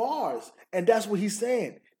spitting bars, and that's what he's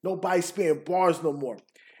saying. Nobody's spitting bars no more.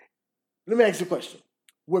 Let me ask you a question: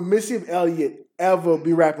 would Missy Elliott ever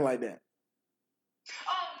be rapping like that?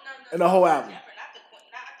 Oh no! In the whole album, not the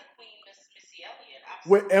Queen, Missy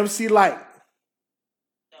Elliott. With MC Lyte.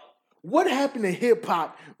 What happened in hip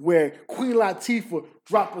hop where Queen Latifah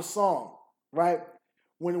dropped a song, right?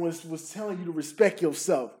 When it was telling you to respect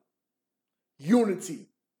yourself. Unity.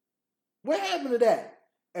 What happened to that?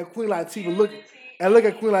 And Queen Latifah, look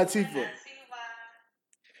at Queen Latifah.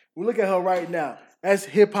 We look at her right now. That's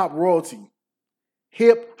hip hop royalty.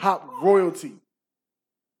 Hip hop royalty.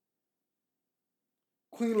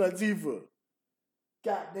 Queen Latifah.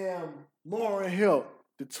 Goddamn Lauryn Hill.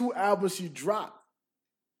 The 2 albums she dropped.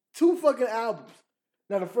 2 fucking albums.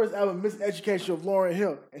 Now the first album, Miseducation of Lauryn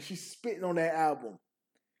Hill, and she's spitting on that album.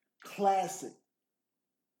 Classic.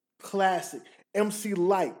 MC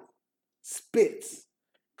Lyte spits.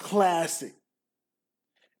 Classic.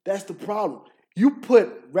 That's the problem. You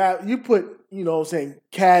put,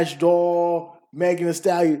 Cash Doll, Megan Thee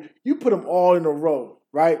Stallion, you put them all in a row,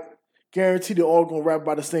 right? Guaranteed they're all gonna rap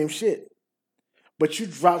about the same shit. But you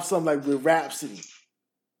drop something like with Rhapsody,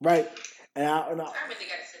 right? And I really gotta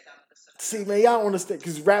sit down and listen. See, man, y'all understand,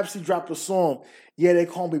 because Rhapsody dropped a song, Yeah, They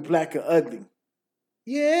Call Me Black and Ugly.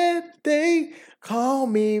 Yeah, they call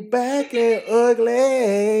me black and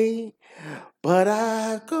ugly, but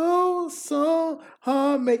I go so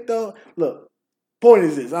hard, Look, point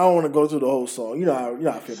is this, I don't want to go through the whole song. You know how I feel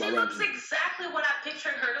about Rhapsody. She looks exactly what I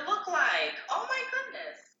pictured her to look like. Oh my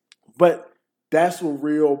goodness. But that's what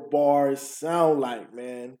real bars sound like,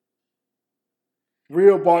 man.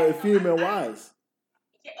 Real bars, female wise.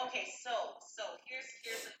 Yeah, okay, so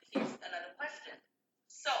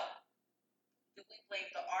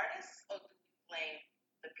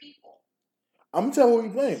gonna tell who he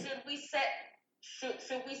playing. Should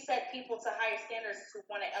we set people to higher standards to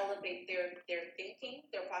want to elevate their thinking,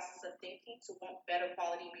 their process of thinking, to want better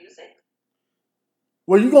quality music?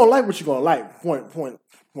 Well, you're gonna like what you're gonna like. Point. Period.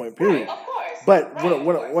 Right, of course. But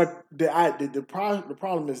the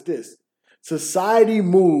problem is this: society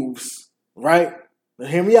moves, right? Now,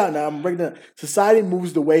 hear me out. Now I'm breaking down. Society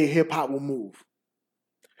moves the way hip hop will move.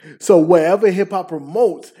 So whatever hip hop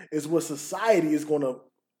promotes is what society is gonna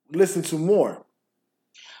listen to more.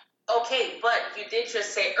 Okay, but you did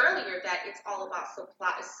just say earlier that it's all about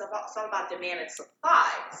supply. It's all about demand and supply.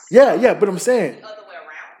 Yeah. But I'm saying the other way around.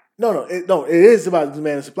 No. It is about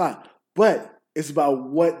demand and supply, but it's about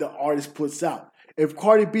what the artist puts out. If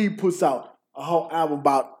Cardi B puts out a whole album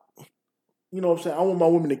about, you know what I'm saying, I want my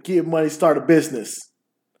women to give money, start a business.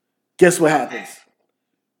 Guess what happens?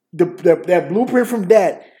 That blueprint from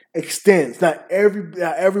that extends. Not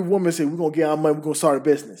every woman say we're gonna get our money, we're gonna start a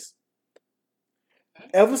business.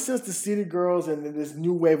 Ever since the City Girls and this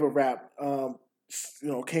new wave of rap,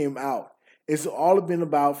 came out, it's all been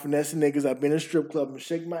about finessing niggas. I've been in a strip club and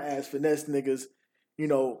shaking my ass, finesse niggas,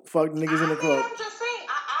 fuck niggas in the club. I'm just saying.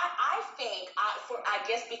 I think I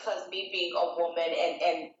guess because me being a woman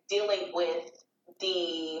and dealing with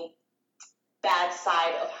the bad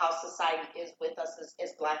side of how society is with us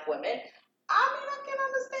as Black women. I mean, I can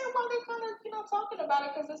understand why they're kind of, talking about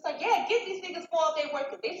it, because it's like, yeah, give these niggas for all they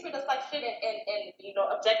work, because they treat us like shit and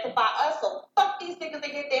objectify us, so fuck these niggas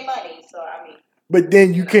and get their money. So, I mean. But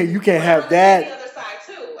then you can't have that. The other side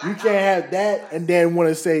too. You can't have that and then want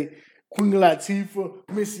to say Queen Latifah,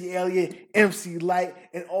 Missy Elliott, MC Lyte,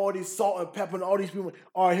 and all these Salt and Pepper and all these people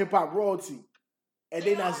are hip hop royalty. And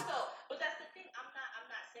they not. But that's the thing. I'm not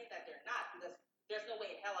saying that they're not, because there's no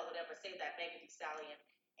way in hell I would ever say that Megan Thee Stallion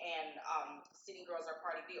and City Girls or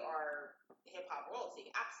Cardi B are hip hop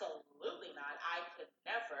royalty. Absolutely not. I could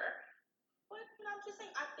never. But I'm just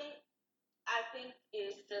saying. I think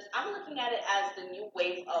it's just, I'm looking at it as the new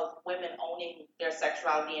wave of women owning their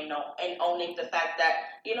sexuality and owning the fact that,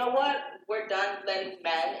 you know what, we're done letting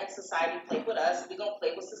men and society play with us. We're gonna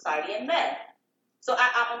play with society and men. So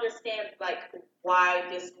I understand why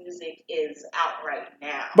this music is out right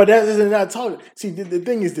now. But that is not talking. See, the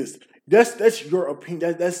thing is this. That's your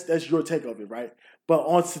opinion. That's your take of it, right? But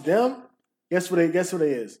onto them, guess what it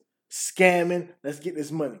is? Scamming. Let's get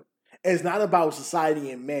this money. It's not about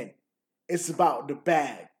society and men. It's about the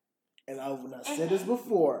bag. And I said this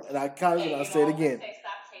before, and I'll say it again.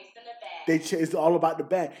 Stop chasing the bag. It's all about the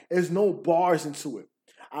bag. There's no bars into it.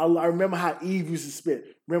 I remember how Eve used to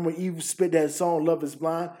spit. Remember when Eve spit that song, Love is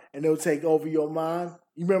Blind, and they'll take over your mind?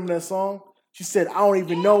 You remember that song? She said, I don't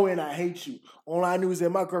even know and I hate you. All I knew is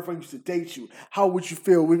that my girlfriend used to date you. How would you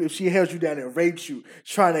feel if she held you down and raped you,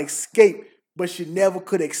 trying to escape, but she never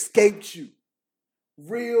could escape you?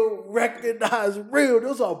 Real, recognize real.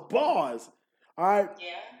 Those are bars. All right?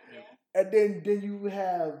 Yeah. And then you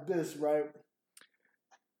have this, right?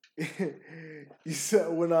 You said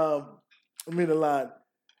when I'm in the line.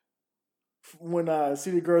 When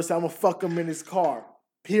City Girl said, I'm gonna fuck him in his car,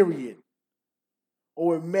 period.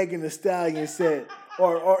 Or when Megan Thee Stallion said,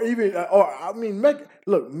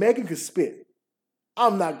 Megan could spit.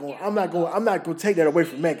 I'm not gonna take that away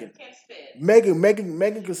from Megan.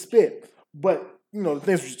 Megan could spit. But the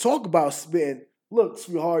things we talk about spitting, look,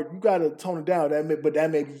 sweetheart, you gotta tone it down. That may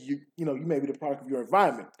be you may be the product of your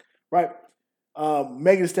environment, right?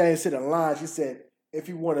 Megan Thee Stallion said a line. She said, if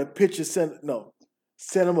you want a picture, send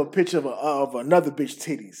him a picture of another bitch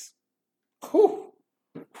titties.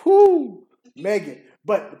 Whoo, Megan.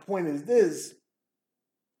 But the point is this: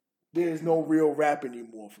 there's no real rap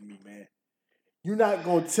anymore for me, man. You're not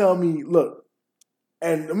gonna tell me, look,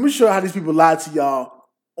 and I'm gonna show you how these people lie to y'all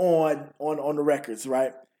on the records,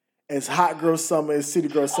 right? It's Hot Girl Summer, it's City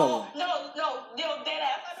Girl Summer. No, dead ass. I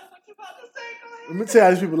know what you're about to say. Go ahead. Let me tell you how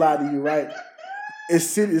these people lie to you, right?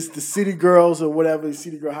 It's the City Girls or whatever,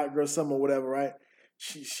 City Girl, Hot Girl Summer, whatever, right?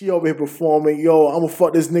 She over here performing, yo, I'm gonna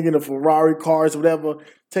fuck this nigga in the Ferrari cars, whatever.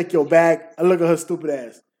 Take your bag. And look at her stupid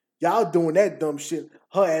ass. Y'all doing that dumb shit.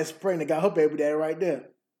 Her ass pregnant, got her baby daddy right there.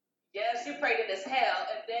 Yeah, she pregnant as hell,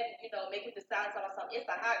 and then making the sound about something. It's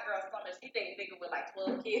a hot girl summer. She dating nigga with like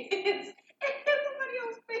 12 kids, and somebody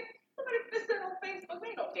said on Facebook,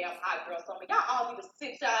 ain't no damn hot girl summer. Y'all all need to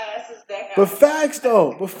sit your asses down. But facts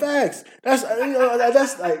though, That's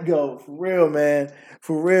like, yo, for real, man,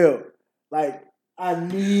 for real. Like, I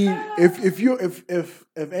need if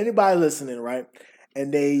anybody listening, right,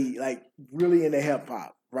 and they like really into hip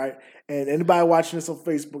hop, right, and anybody watching this on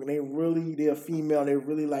Facebook and they're female and they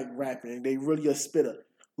really like rapping and they really a spitter.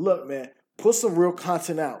 Look, man, put some real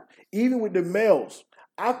content out. Even with the males,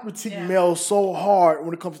 I critique Mel so hard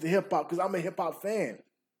when it comes to hip hop because I'm a hip hop fan.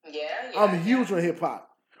 I'm huge on hip hop.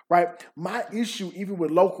 Right? My issue, even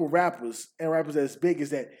with local rappers and rappers that's big, is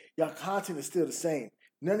that y'all content is still the same.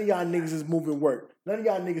 None of y'all niggas is moving work. None of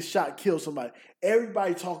y'all niggas shot, kill somebody.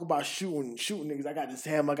 Everybody talk about shooting niggas. I got this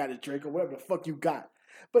hammer, I got this Drake, or whatever the fuck you got.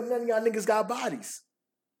 But none of y'all niggas got bodies.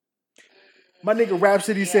 My nigga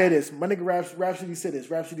Rhapsody said this. My nigga Rhapsody said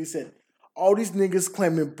this. Rhapsody said, all these niggas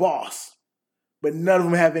claiming boss, but none of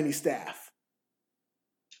them have any staff.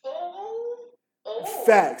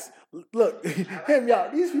 Facts. Look, him, y'all,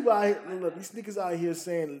 these people out here, look, these niggas out here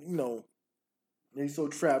saying, you know, they so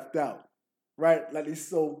trapped out, right? Like they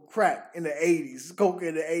so crack in the 80s, coke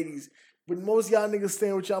in the 80s. But most of y'all niggas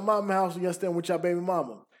staying with y'all mama house and y'all staying with y'all baby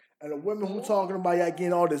mama. And the women who talking about y'all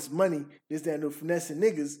getting all this money, this, that, and the finessing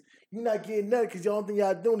niggas, you not getting nothing because y'all don't think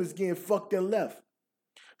y'all doing is getting fucked and left.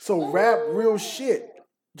 So rap real shit.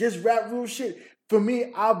 Just rap real shit. For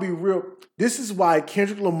me, I'll be real. This is why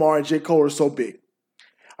Kendrick Lamar and J. Cole are so big.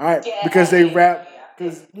 All right, because they rap,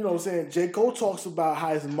 because, you know what I'm saying, J. Cole talks about how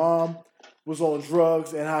his mom was on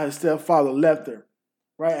drugs and how his stepfather left her,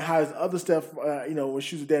 right? And how his other you know, when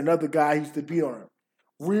she was with another guy, he used to beat on her.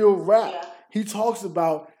 Real rap. Yeah. He talks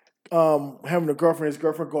about having a girlfriend, his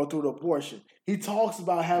girlfriend going through the abortion. He talks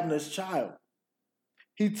about having his child.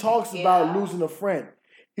 He talks about losing a friend.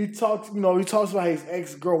 He talks about his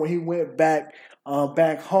ex-girl when he went back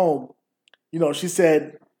home. You know, she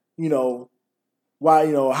said, you know, why,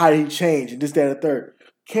 you know, how did he change and this, that, and the third.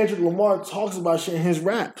 Kendrick Lamar talks about shit in his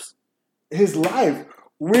raps. His life.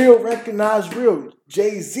 Real, recognized, real.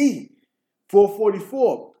 Jay-Z,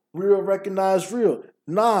 444. Real, recognized, real.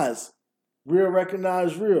 Nas, real,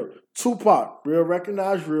 recognized, real. Tupac, real,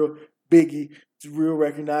 recognized, real. Biggie, real,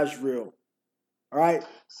 recognized, real. All right?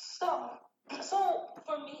 So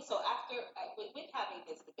for me, after, with having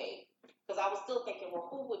this debate, because I was still thinking, well,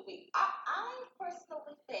 who would we? I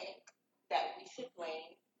personally think that we should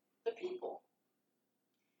blame the people.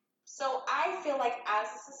 So I feel like as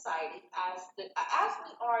a society, as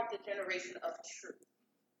we are the generation of truth,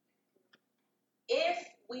 if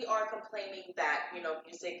we are complaining that, you know,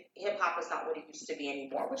 music, hip hop is not what it used to be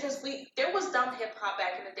anymore, which is there was dumb hip hop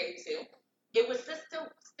back in the day too. It was just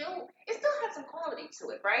it still had some quality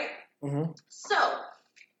to it, right? Mm-hmm. So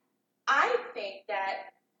I think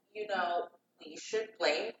that, you know, we should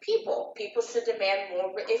blame people. People should demand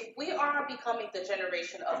more. If we are becoming the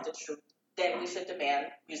generation of the truth, then we should demand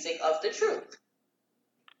music of the truth.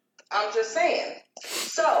 I'm just saying.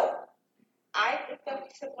 So I think that we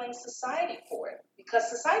should blame society for it, because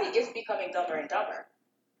society is becoming dumber and dumber.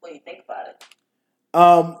 What do you think about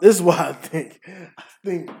it? This is what I think. I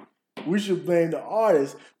think we should blame the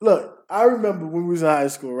artists. Look, I remember when we was in high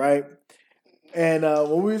school, right? And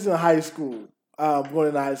when we was in high school, going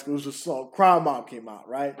into high school, it was a song, Crime Mob came out,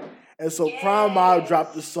 right? And so Crime Mob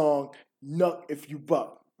dropped the song, Nuck If You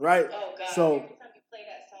Buck, right? Oh, God. So, every time you play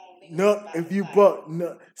that song, Nuck If You Buck.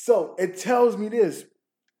 Nuck. So, it tells me this,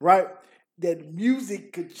 right? That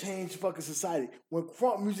music could change fucking society. When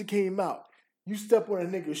crunk music came out, you step on a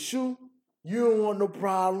nigga's shoe, you don't want no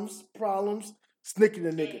problems, snicking a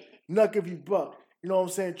nigga. Nuck If You Buck. You know what I'm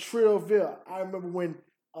saying? Trillville. I remember when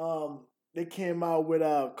they came out with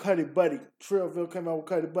Cuddy Buddy. Trillville came out with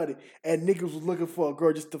Cuddy Buddy. And niggas was looking for a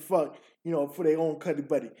girl just to fuck, you know, for their own Cuddy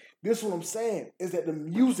Buddy. This is what I'm saying, is that the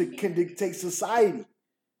music can dictate society.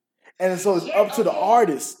 And so it's up to the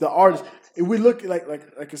artist. The artist. If we look like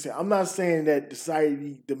I said, I'm not saying that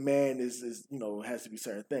society demand is you know, has to be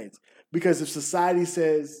certain things. Because if society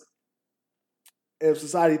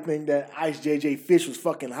think that Ice JJ Fish was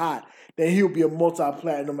fucking hot, then he'll be a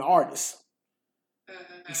multi-platinum artist.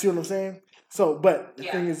 You see what I'm saying? So, but the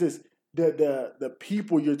thing is this: the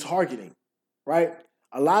people you're targeting, right?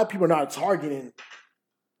 A lot of people are not targeting.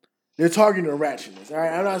 They're targeting the ratchetness. All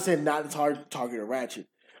right, I'm not saying not to target a ratchet,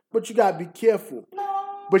 but you gotta be careful.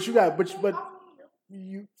 But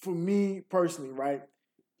you, for me personally, right?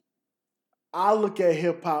 I look at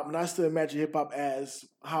hip hop and I still imagine hip hop as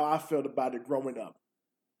how I felt about it growing up,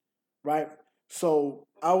 right? So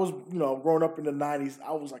I was, you know, growing up in the 90s.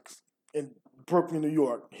 I was like in Brooklyn, New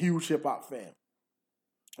York, huge hip hop fan,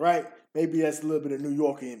 right? Maybe that's a little bit of New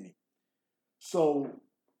York in me. So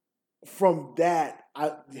from that,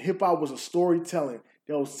 hip hop was a storytelling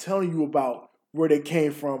that was telling you about where they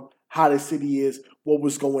came from, how the city is, what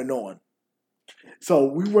was going on. So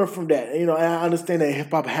we went from that, you know, and I understand that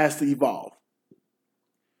hip hop has to evolve.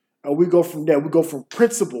 And we go from that. We go from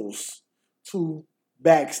principles to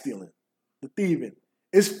bag stealing, the thieving.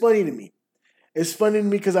 It's funny to me. It's funny to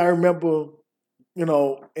me because I remember, you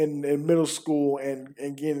know, in middle school and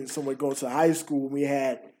again, somewhere going to high school, we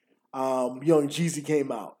had Young Jeezy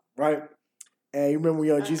came out, right? And you remember when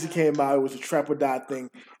Young Jeezy came out, it was a Trap or Die thing,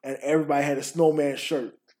 and everybody had a snowman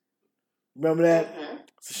shirt. Remember that?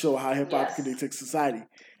 To show how hip hop can dictate society.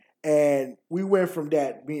 And we went from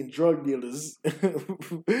that being drug dealers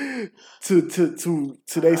to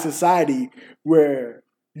today's society where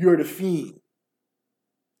you're the fiend.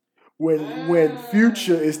 When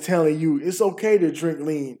Future is telling you it's okay to drink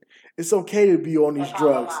lean, it's okay to be on these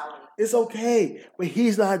drugs, it's okay, but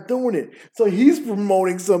he's not doing it. So he's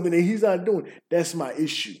promoting something that he's not doing. That's my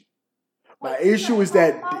issue. My issue is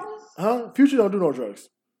that, Future don't do no drugs.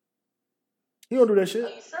 He don't do that shit. Are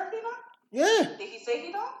you sure he don't? Yeah. Did he say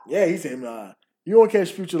he don't? Yeah, he said, nah. You don't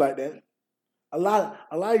catch Future like that. A lot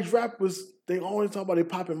of these rappers, they always talk about they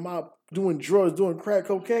popping mop, doing drugs, doing crack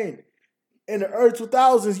cocaine. In the early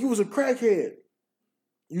 2000s, you was a crackhead.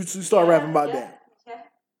 You start rapping about that. Yeah.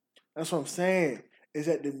 That's what I'm saying. Is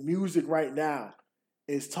that the music right now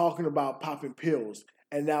is talking about popping pills,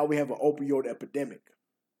 and now we have an opioid epidemic.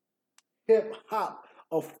 Hip hop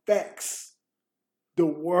affects the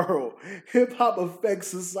world. Hip hop affects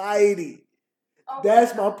society.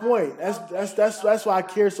 That's my point. That's why I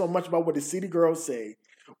care so much about what the City Girls say.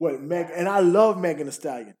 And I love Megan Thee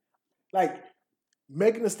Stallion. Like,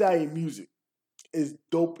 Megan Thee Stallion music is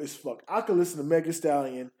dope as fuck. I could listen to Megan Thee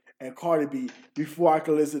Stallion and Cardi B before I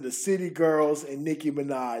could listen to City Girls and Nicki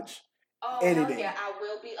Minaj. Any day. Yeah, I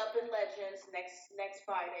will be up in Legends next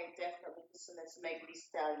Friday. Definitely listening to Megan Thee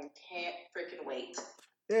Stallion. Can't freaking wait.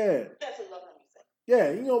 Yeah. Definitely love her music.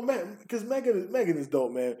 Yeah, you know, because Megan is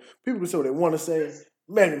dope, man. People can say what they want to say.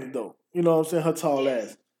 Megan is dope. You know what I'm saying? Her tall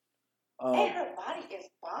ass. And her body is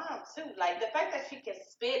bomb too. Like the fact that she can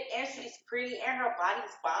spit and she's pretty and her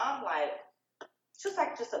body's bomb, like she's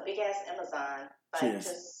like just a big ass Amazon. Like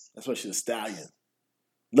that's why she's a stallion.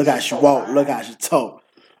 Look how she walk. Look how she talk.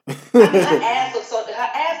 Her ass looks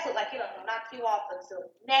like it'll knock you off until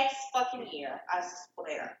next fucking year. I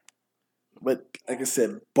swear. But like I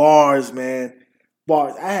said, bars, man.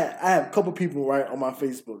 Bars. I have a couple people right on my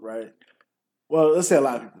Facebook, right? Well, let's say a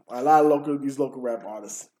lot of these local rap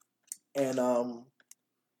artists. And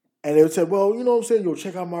they would say, well, you know what I'm saying? Yo,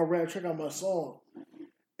 check out my rap, check out my song.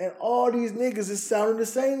 And all these niggas is sounding the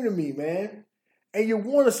same to me, man. And you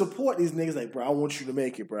want to support these niggas like, bro, I want you to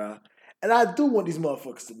make it, bro. And I do want these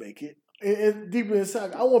motherfuckers to make it. And deep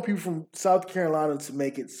inside, I want people from South Carolina to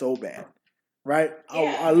make it so bad, right?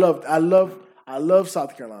 Yeah. I love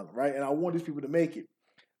South Carolina, right? And I want these people to make it.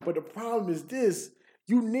 But the problem is this: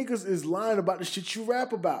 you niggas is lying about the shit you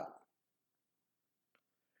rap about.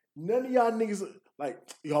 None of y'all niggas like,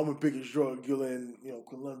 yo, I'm the biggest drug dealer in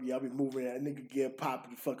Columbia. I be moving that nigga get popped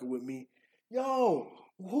and fucking with me. Yo,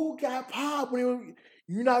 who got popped?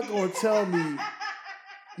 You're not gonna tell me.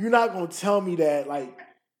 You're not gonna tell me that, like,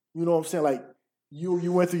 you know what I'm saying? Like,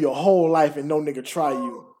 you went through your whole life and no nigga try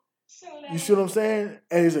you. You see what I'm saying?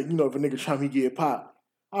 And he's like, if a nigga try me, get popped.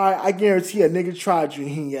 All right, I guarantee a nigga tried you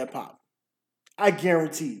and he ain't get popped. I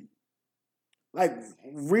guarantee. Like,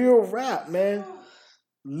 real rap, man.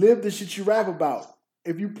 Live the shit you rap about.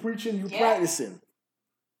 If you preaching, you practicing.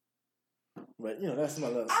 But that's my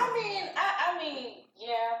love. I mean,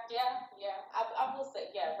 yeah. I will say,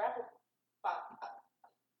 rap.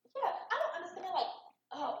 Yeah, I don't understand. Like,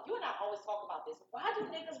 you and I always talk about this. Why do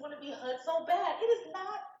niggas want to be hood so bad? It is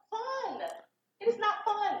not fun. It is not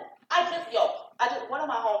fun. One of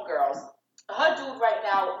my homegirls, her dude right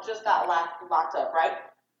now just got locked up, right?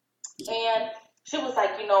 And she was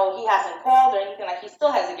like, he hasn't called or anything. Like, he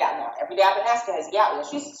still hasn't gotten out. Every day I've been asking, has he gotten out?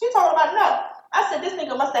 She talking about no. I said, this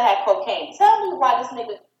nigga must have had cocaine. Tell me why this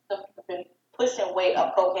nigga been pushing weight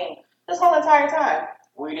of cocaine this whole entire time.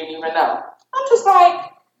 We didn't even know. I'm just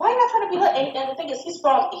like, why are you not trying to be hood? And the thing is,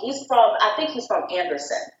 I think he's from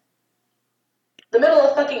Anderson. The middle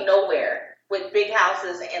of fucking nowhere with big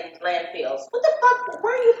houses and landfills. What the fuck?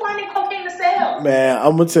 Where are you finding cocaine to sell? Man,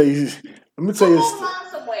 I'm gonna tell you.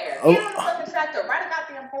 Somewhere. Get on a fucking tractor. Right about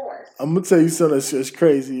the horse. I'm gonna tell you something that's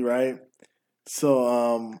crazy, right? So,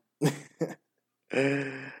 all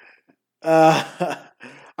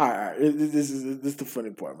right. This is the funny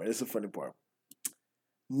part, man. This is the funny part.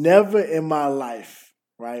 Never in my life,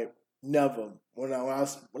 right? Never. When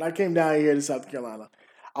I came down here to South Carolina,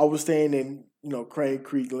 I was staying in Crane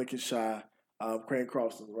Creek, Lincolnshire, Crane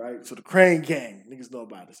Crossing, right? So the Crane gang, niggas know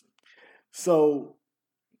about this. So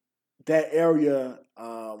that area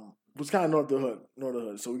was kind of north of the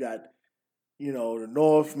hood. So we got the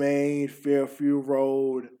North Main, Fairfield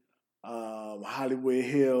Road, Hollywood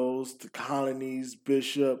Hills, the Colonies,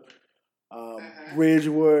 Bishop,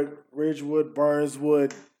 Ridgewood,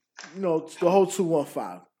 Burnswood, the whole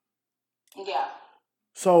 215. Yeah.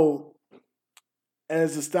 So and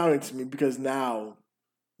it's astounding to me because now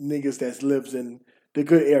niggas that lives in the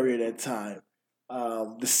good area at that time,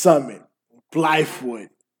 the Summit, Blythewood,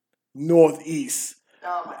 Northeast,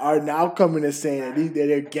 are now coming and saying that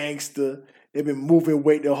they're gangster. They've been moving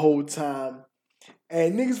weight the whole time,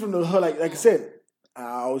 and niggas from the hood, like I said, I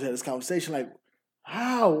always had this conversation like,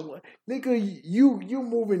 how nigga you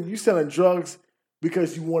moving, you selling drugs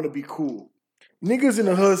because you want to be cool. Niggas in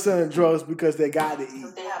the hood selling drugs because they got to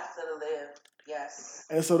eat. They have to live. Yes.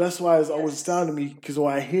 And so that's why it's always astounding me because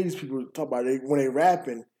when I hear these people talk about it when they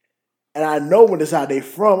rapping, and I know when it's how they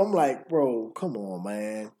from, I'm like, bro, come on,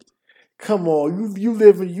 man. Come on, you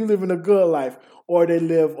live in a good life, or they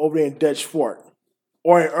live over there in Dutch Fork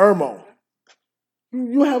or in Irmo.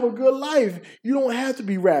 You have a good life. You don't have to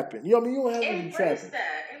be rapping. You know what I mean? You don't have to be trapping.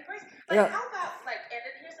 Embrace. Like, how about, like, and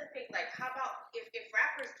then here's the thing, like, how about if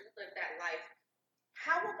rappers do live that life,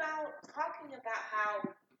 how about talking about how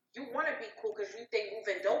you want to be cool because you think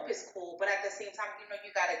moving dope is cool, but at the same time, you know,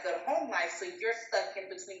 you got a good home life, so you're stuck in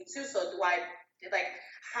between two. So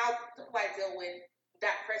how do I deal with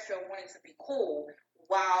that pressure of wanting to be cool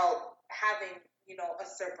while having, you know, a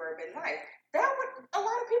suburban life? A lot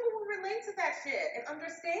of people will relate to that shit and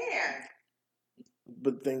understand.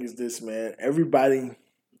 But the thing is this, man.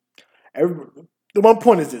 The one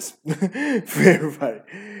point is this for everybody.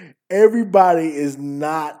 Everybody is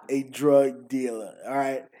not a drug dealer, all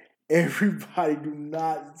right? Everybody do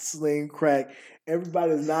not sling crack.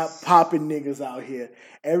 Everybody is not popping niggas out here.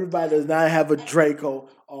 Everybody does not have a Draco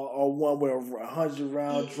or one with a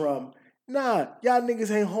 100-round drum. Nah, y'all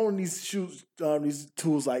niggas ain't holding these these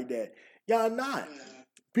tools like that. Y'all not.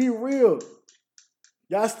 Be real.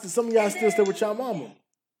 Some of y'all still stay with y'all mama.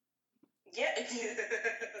 Yeah. No,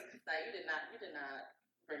 you did not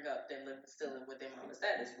bring up them still with their mamas.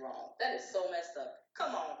 That is wrong. That is so messed up.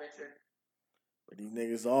 Come on, Richard. But these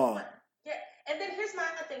niggas are. Yeah. And then here's my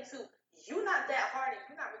other thing too. You not that hard and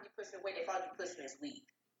you're not really pushing weight if all you pushing is weed.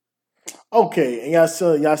 Okay, and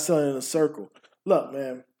y'all selling in a circle. Look,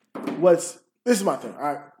 man, this is my thing, all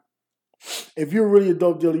right? If you're really a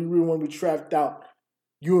dope dealer, you really want to be trapped out,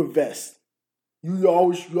 you invest. You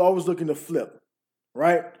always looking to flip,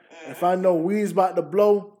 right? If I know weed's about to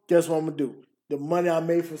blow, guess what I'm gonna do? The money I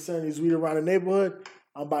made from selling these weed around the neighborhood,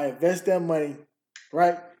 I'm about to invest that money,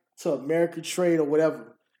 right, to American Trade or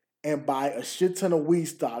whatever, and buy a shit ton of weed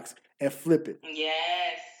stocks and flip it.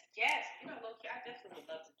 Yes. You know, look, I definitely would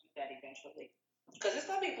love to do that eventually because it's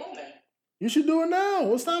gonna be booming. You should do it now.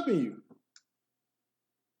 What's stopping you?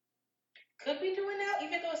 Could be doing now,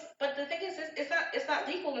 even though. But the thing is, it's not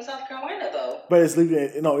legal in South Carolina though. But it's legal.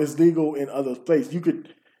 It's legal in other places. You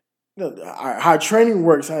could. How trading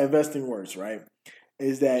works, how investing works, right?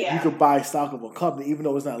 Is that you could buy stock of a company even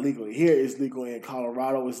though it's not legal here. It's legal in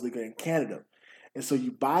Colorado. It's legal in Canada, and so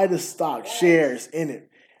you buy the stock shares in it,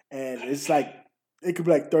 and it's like it could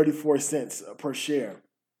be like 34 cents per share,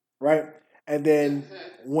 right? And then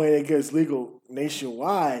when it gets legal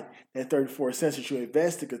nationwide, that 34 cents that you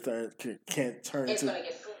invested can turn into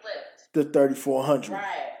the 3,400. Right.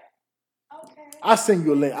 Okay. I'll send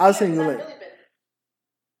you a link. I'll send you a link.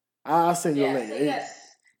 I'll send you a link.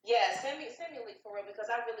 Yes. Send me a link for real because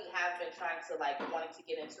I really have been trying to wanting to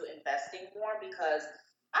get into investing more because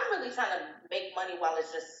I'm really trying to make money while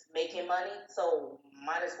it's just making money. So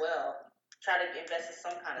might as well try to invest in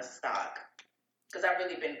some kind of stock. Because I've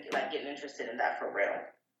really been getting interested in that for real.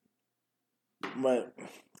 But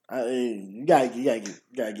you gotta get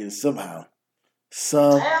it somehow.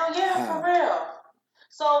 Hell yeah, for real.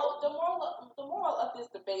 So the moral of this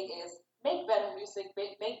debate is make better music,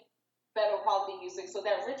 make better quality music, so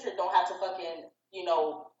that Richard don't have to fucking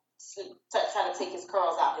try to take his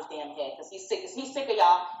curls out his damn head because he's sick. He's sick of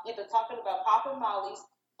y'all either talking about popping mollies,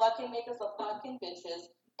 fucking niggas or fucking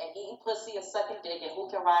bitches. And eating pussy and sucking dick, and who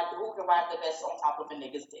can ride the best on top of a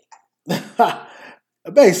nigga's dick?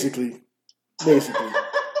 Basically.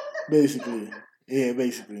 Yeah,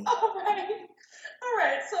 basically. All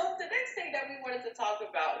right. So the next thing that we wanted to talk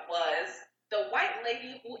about was the white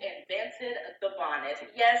lady who invented the bonnet.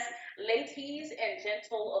 Yes, ladies and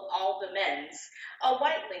gentle of all the men's. A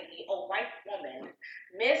white lady, a white woman,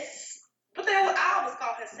 what the hell? I always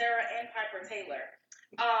call her Sarah Ann Piper Taylor.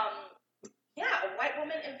 Yeah, a white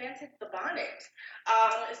woman invented the bonnet.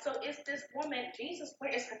 So it's this woman, Jesus,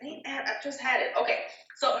 where is her name at? I just had it. Okay,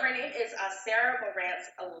 so her name is Sarah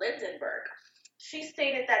Marantz Lindenberg. She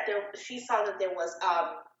stated that she saw that there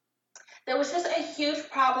was just a huge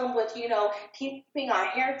problem with, keeping our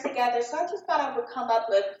hair together. So I just thought I would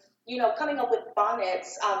coming up with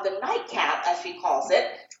bonnets, the nightcap, as she calls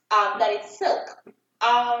it, that it's silk.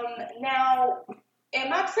 Now,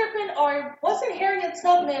 am I tripping, or wasn't Harriet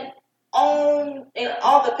Tubman in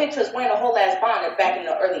all the pictures wearing a whole ass bonnet back in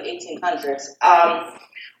the early 1800s.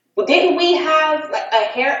 Didn't we have like a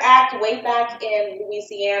hair act way back in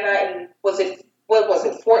Louisiana? And was it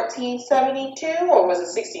 1472 or was it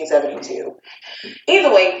 1672?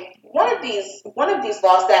 Either way, one of these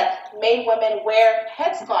laws that made women wear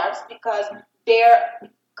headscarves because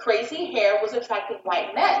their crazy hair was attracting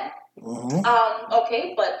white men.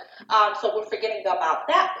 Okay, but so we're forgetting about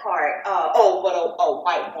that part. But a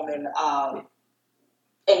white woman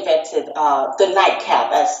invented the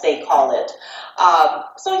nightcap, as they call it.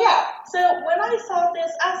 So when I saw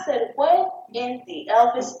this, I said, "What in the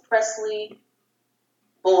Elvis Presley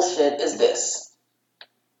bullshit is this?"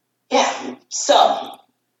 Yeah. So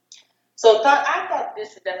I thought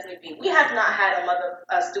this should definitely be. We have not had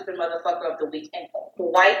a stupid motherfucker of the week in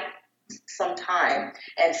quite some time,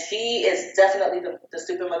 and she is definitely the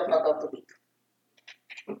stupid motherfucker of the week.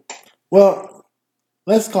 Well,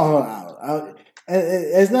 let's call her out.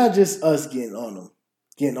 It's not just us getting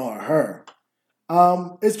on her.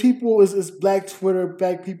 It's people, it's Black Twitter,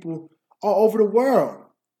 Black people all over the world.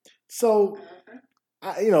 So,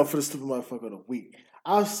 for the stupid motherfucker of the week,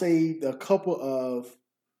 I'll say a couple of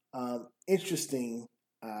interesting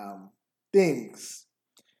things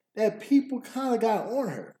that people kind of got on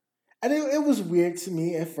her. And it was weird to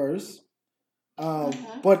me at first.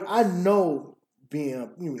 But I know,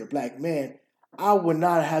 being a black man, I would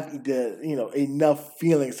not have enough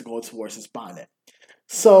feelings to go towards this bonnet.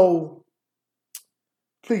 So,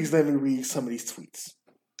 please let me read some of these tweets.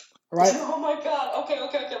 All right? Oh my God. Okay.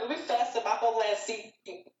 Let me fasten my whole ass seat.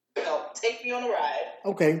 Take me on a ride.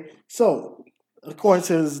 Okay. So, according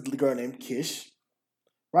to this girl named Kish,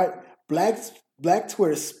 right? Black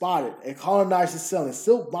Twitter spotted a colonizer selling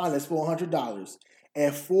silk bonnets for $100,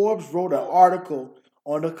 and Forbes wrote an article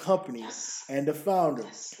on the company and the founder.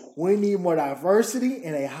 We need more diversity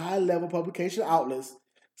in a high-level publication outlets.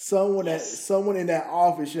 Someone in that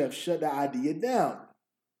office should have shut the idea down.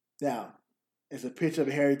 Now, it's a picture of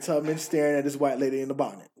Harry Tubman staring at this white lady in the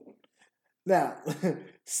bonnet. Now,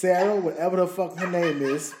 Sarah, whatever the fuck her name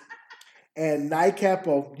is, and Night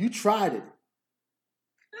Capo, you tried it.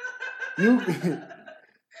 I'm gonna tell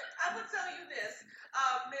you this,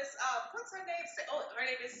 Miss. What's her name? Oh, her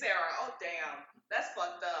name is Sarah. Oh, damn, that's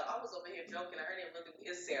fucked up. I was over here joking. Her name really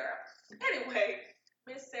is Sarah. Anyway,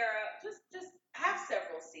 Miss Sarah, just have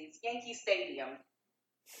several seats. Yankee Stadium.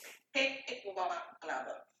 Pick one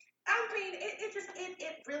another. I mean, it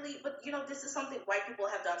really. But this is something white people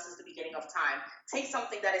have done since the beginning of time. Take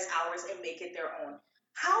something that is ours and make it their own.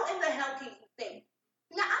 How in the hell can you think?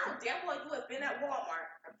 Now, I know damn well you have been at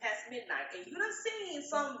Walmart past midnight and you done seen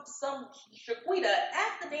some Shaquita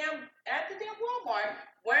at the damn Walmart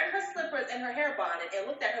wearing her slippers and her hair bonnet and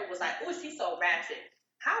looked at her and was like, "Oh, she's so ratchet.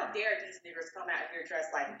 How dare these niggers come out here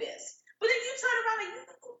dressed like this?" But then you turn around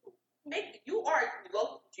and you are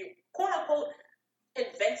quote unquote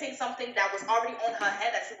inventing something that was already on her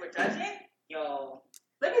head that you were judging. Yo,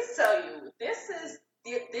 let me tell you, this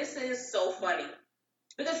is so funny.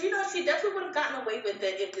 Because, she definitely would have gotten away with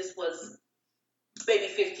it if this was maybe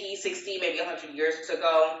 50, 60, maybe 100 years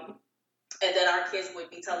ago. And then our kids would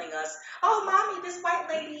be telling us, "Oh, Mommy, this white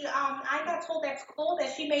lady, I got told at school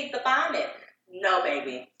that she made the bonnet." No,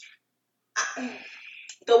 baby.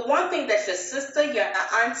 The one thing that your sister, your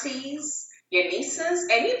aunties, your nieces,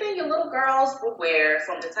 and even your little girls would wear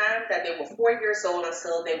from the time that they were 4 years old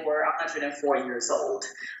until they were 104 years old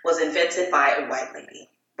was invented by a white lady.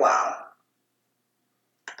 Wow.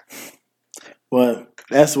 Well,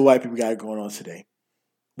 that's what white people got going on today.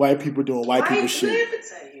 White people doing white people shit. Let me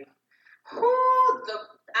tell you.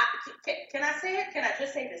 Can I say it? Can I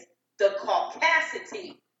just say this? The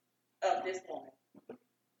caucasity of this woman.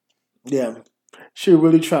 Yeah. She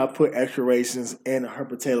really tried to put extra raisins in her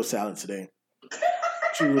potato salad today.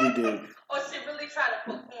 She really did. Or she really tried to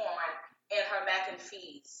put corn in her mac and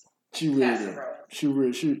cheese. She really did.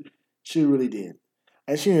 She really did.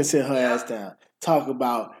 And she didn't sit her ass down. Talk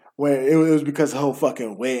about when it was because of her whole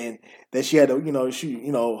fucking wedding that she had to, she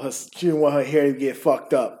didn't want her hair to get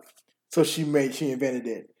fucked up, so she invented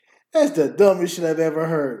it. That's the dumbest shit I've ever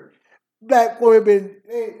heard. Black women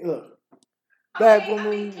black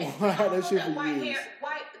women had that shit for years.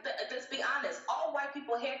 Let's be honest, all white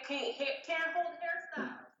people can't hold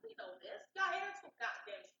hairstyles. We know this. Y'all hair too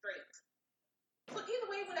goddamn straight. So either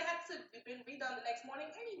way, it would have had to been redone the next morning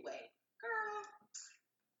anyway, girl.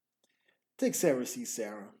 Take Sarah see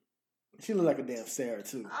Sarah. She look like a damn Sarah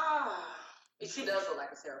too. She does look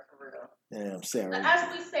like a Sarah for real. Damn Sarah. As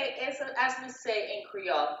we say in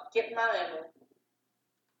Creole, get my lemon.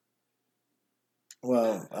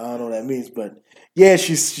 Well, I don't know what that means, but yeah,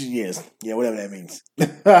 she is. Yeah, whatever that means.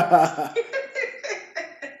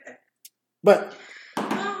 But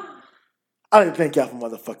I didn't thank y'all for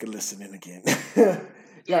motherfucking listening again. Yeah,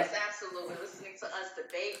 Yes, absolutely. Listening to us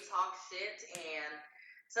debate, talk shit, and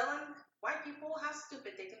telling white people how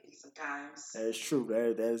stupid they can be sometimes. that is true.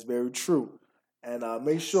 That is very true. And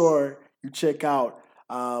make Yes. sure you check out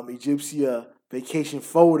Egyptia vacation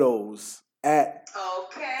photos at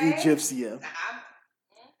Okay. Egyptia, Mhm.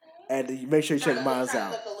 and you make sure you check mine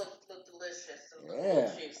Trying to out. look delicious and look a little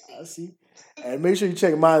Yeah, I juicy. see. And make sure you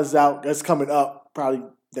check mine out. That's coming up probably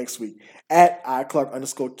next week at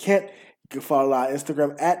iClark_Kent. You can follow our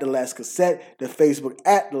Instagram at The Last Cassette, the Facebook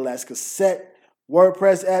at The Last Cassette,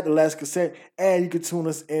 WordPress at The Last Cassette, and you can tune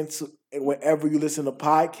us into wherever you listen to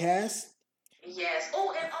podcasts. Yes.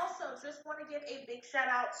 Oh, and also just want to give a big shout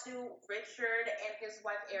out to Richard and his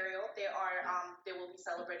wife Ariel. They will be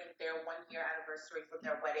celebrating their 1 year anniversary for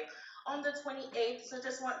their wedding on the 28th. So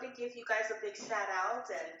just want to give you guys a big shout out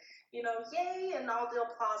and yay and all the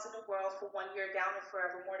applause in the world for 1 year down and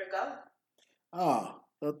forever more to go. Oh,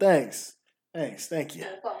 well, thanks. Thank you.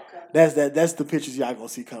 You're welcome. That's the pictures y'all gonna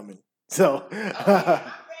see coming. So, Okay, I'm ready.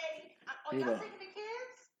 Are you y'all know, taking the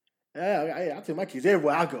kids? yeah, I take my kids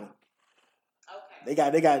everywhere I go. Okay. They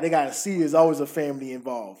got to see there's always a family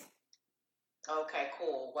involved. Okay,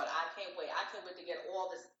 cool. Well, I can't wait. I can't wait to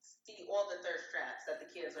see all the thirst traps that the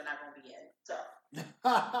kids are not going to be in. So.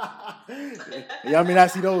 Y'all may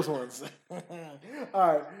not see those ones.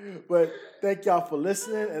 All right, but thank y'all for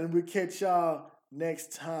listening, and we'll catch y'all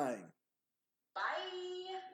next time.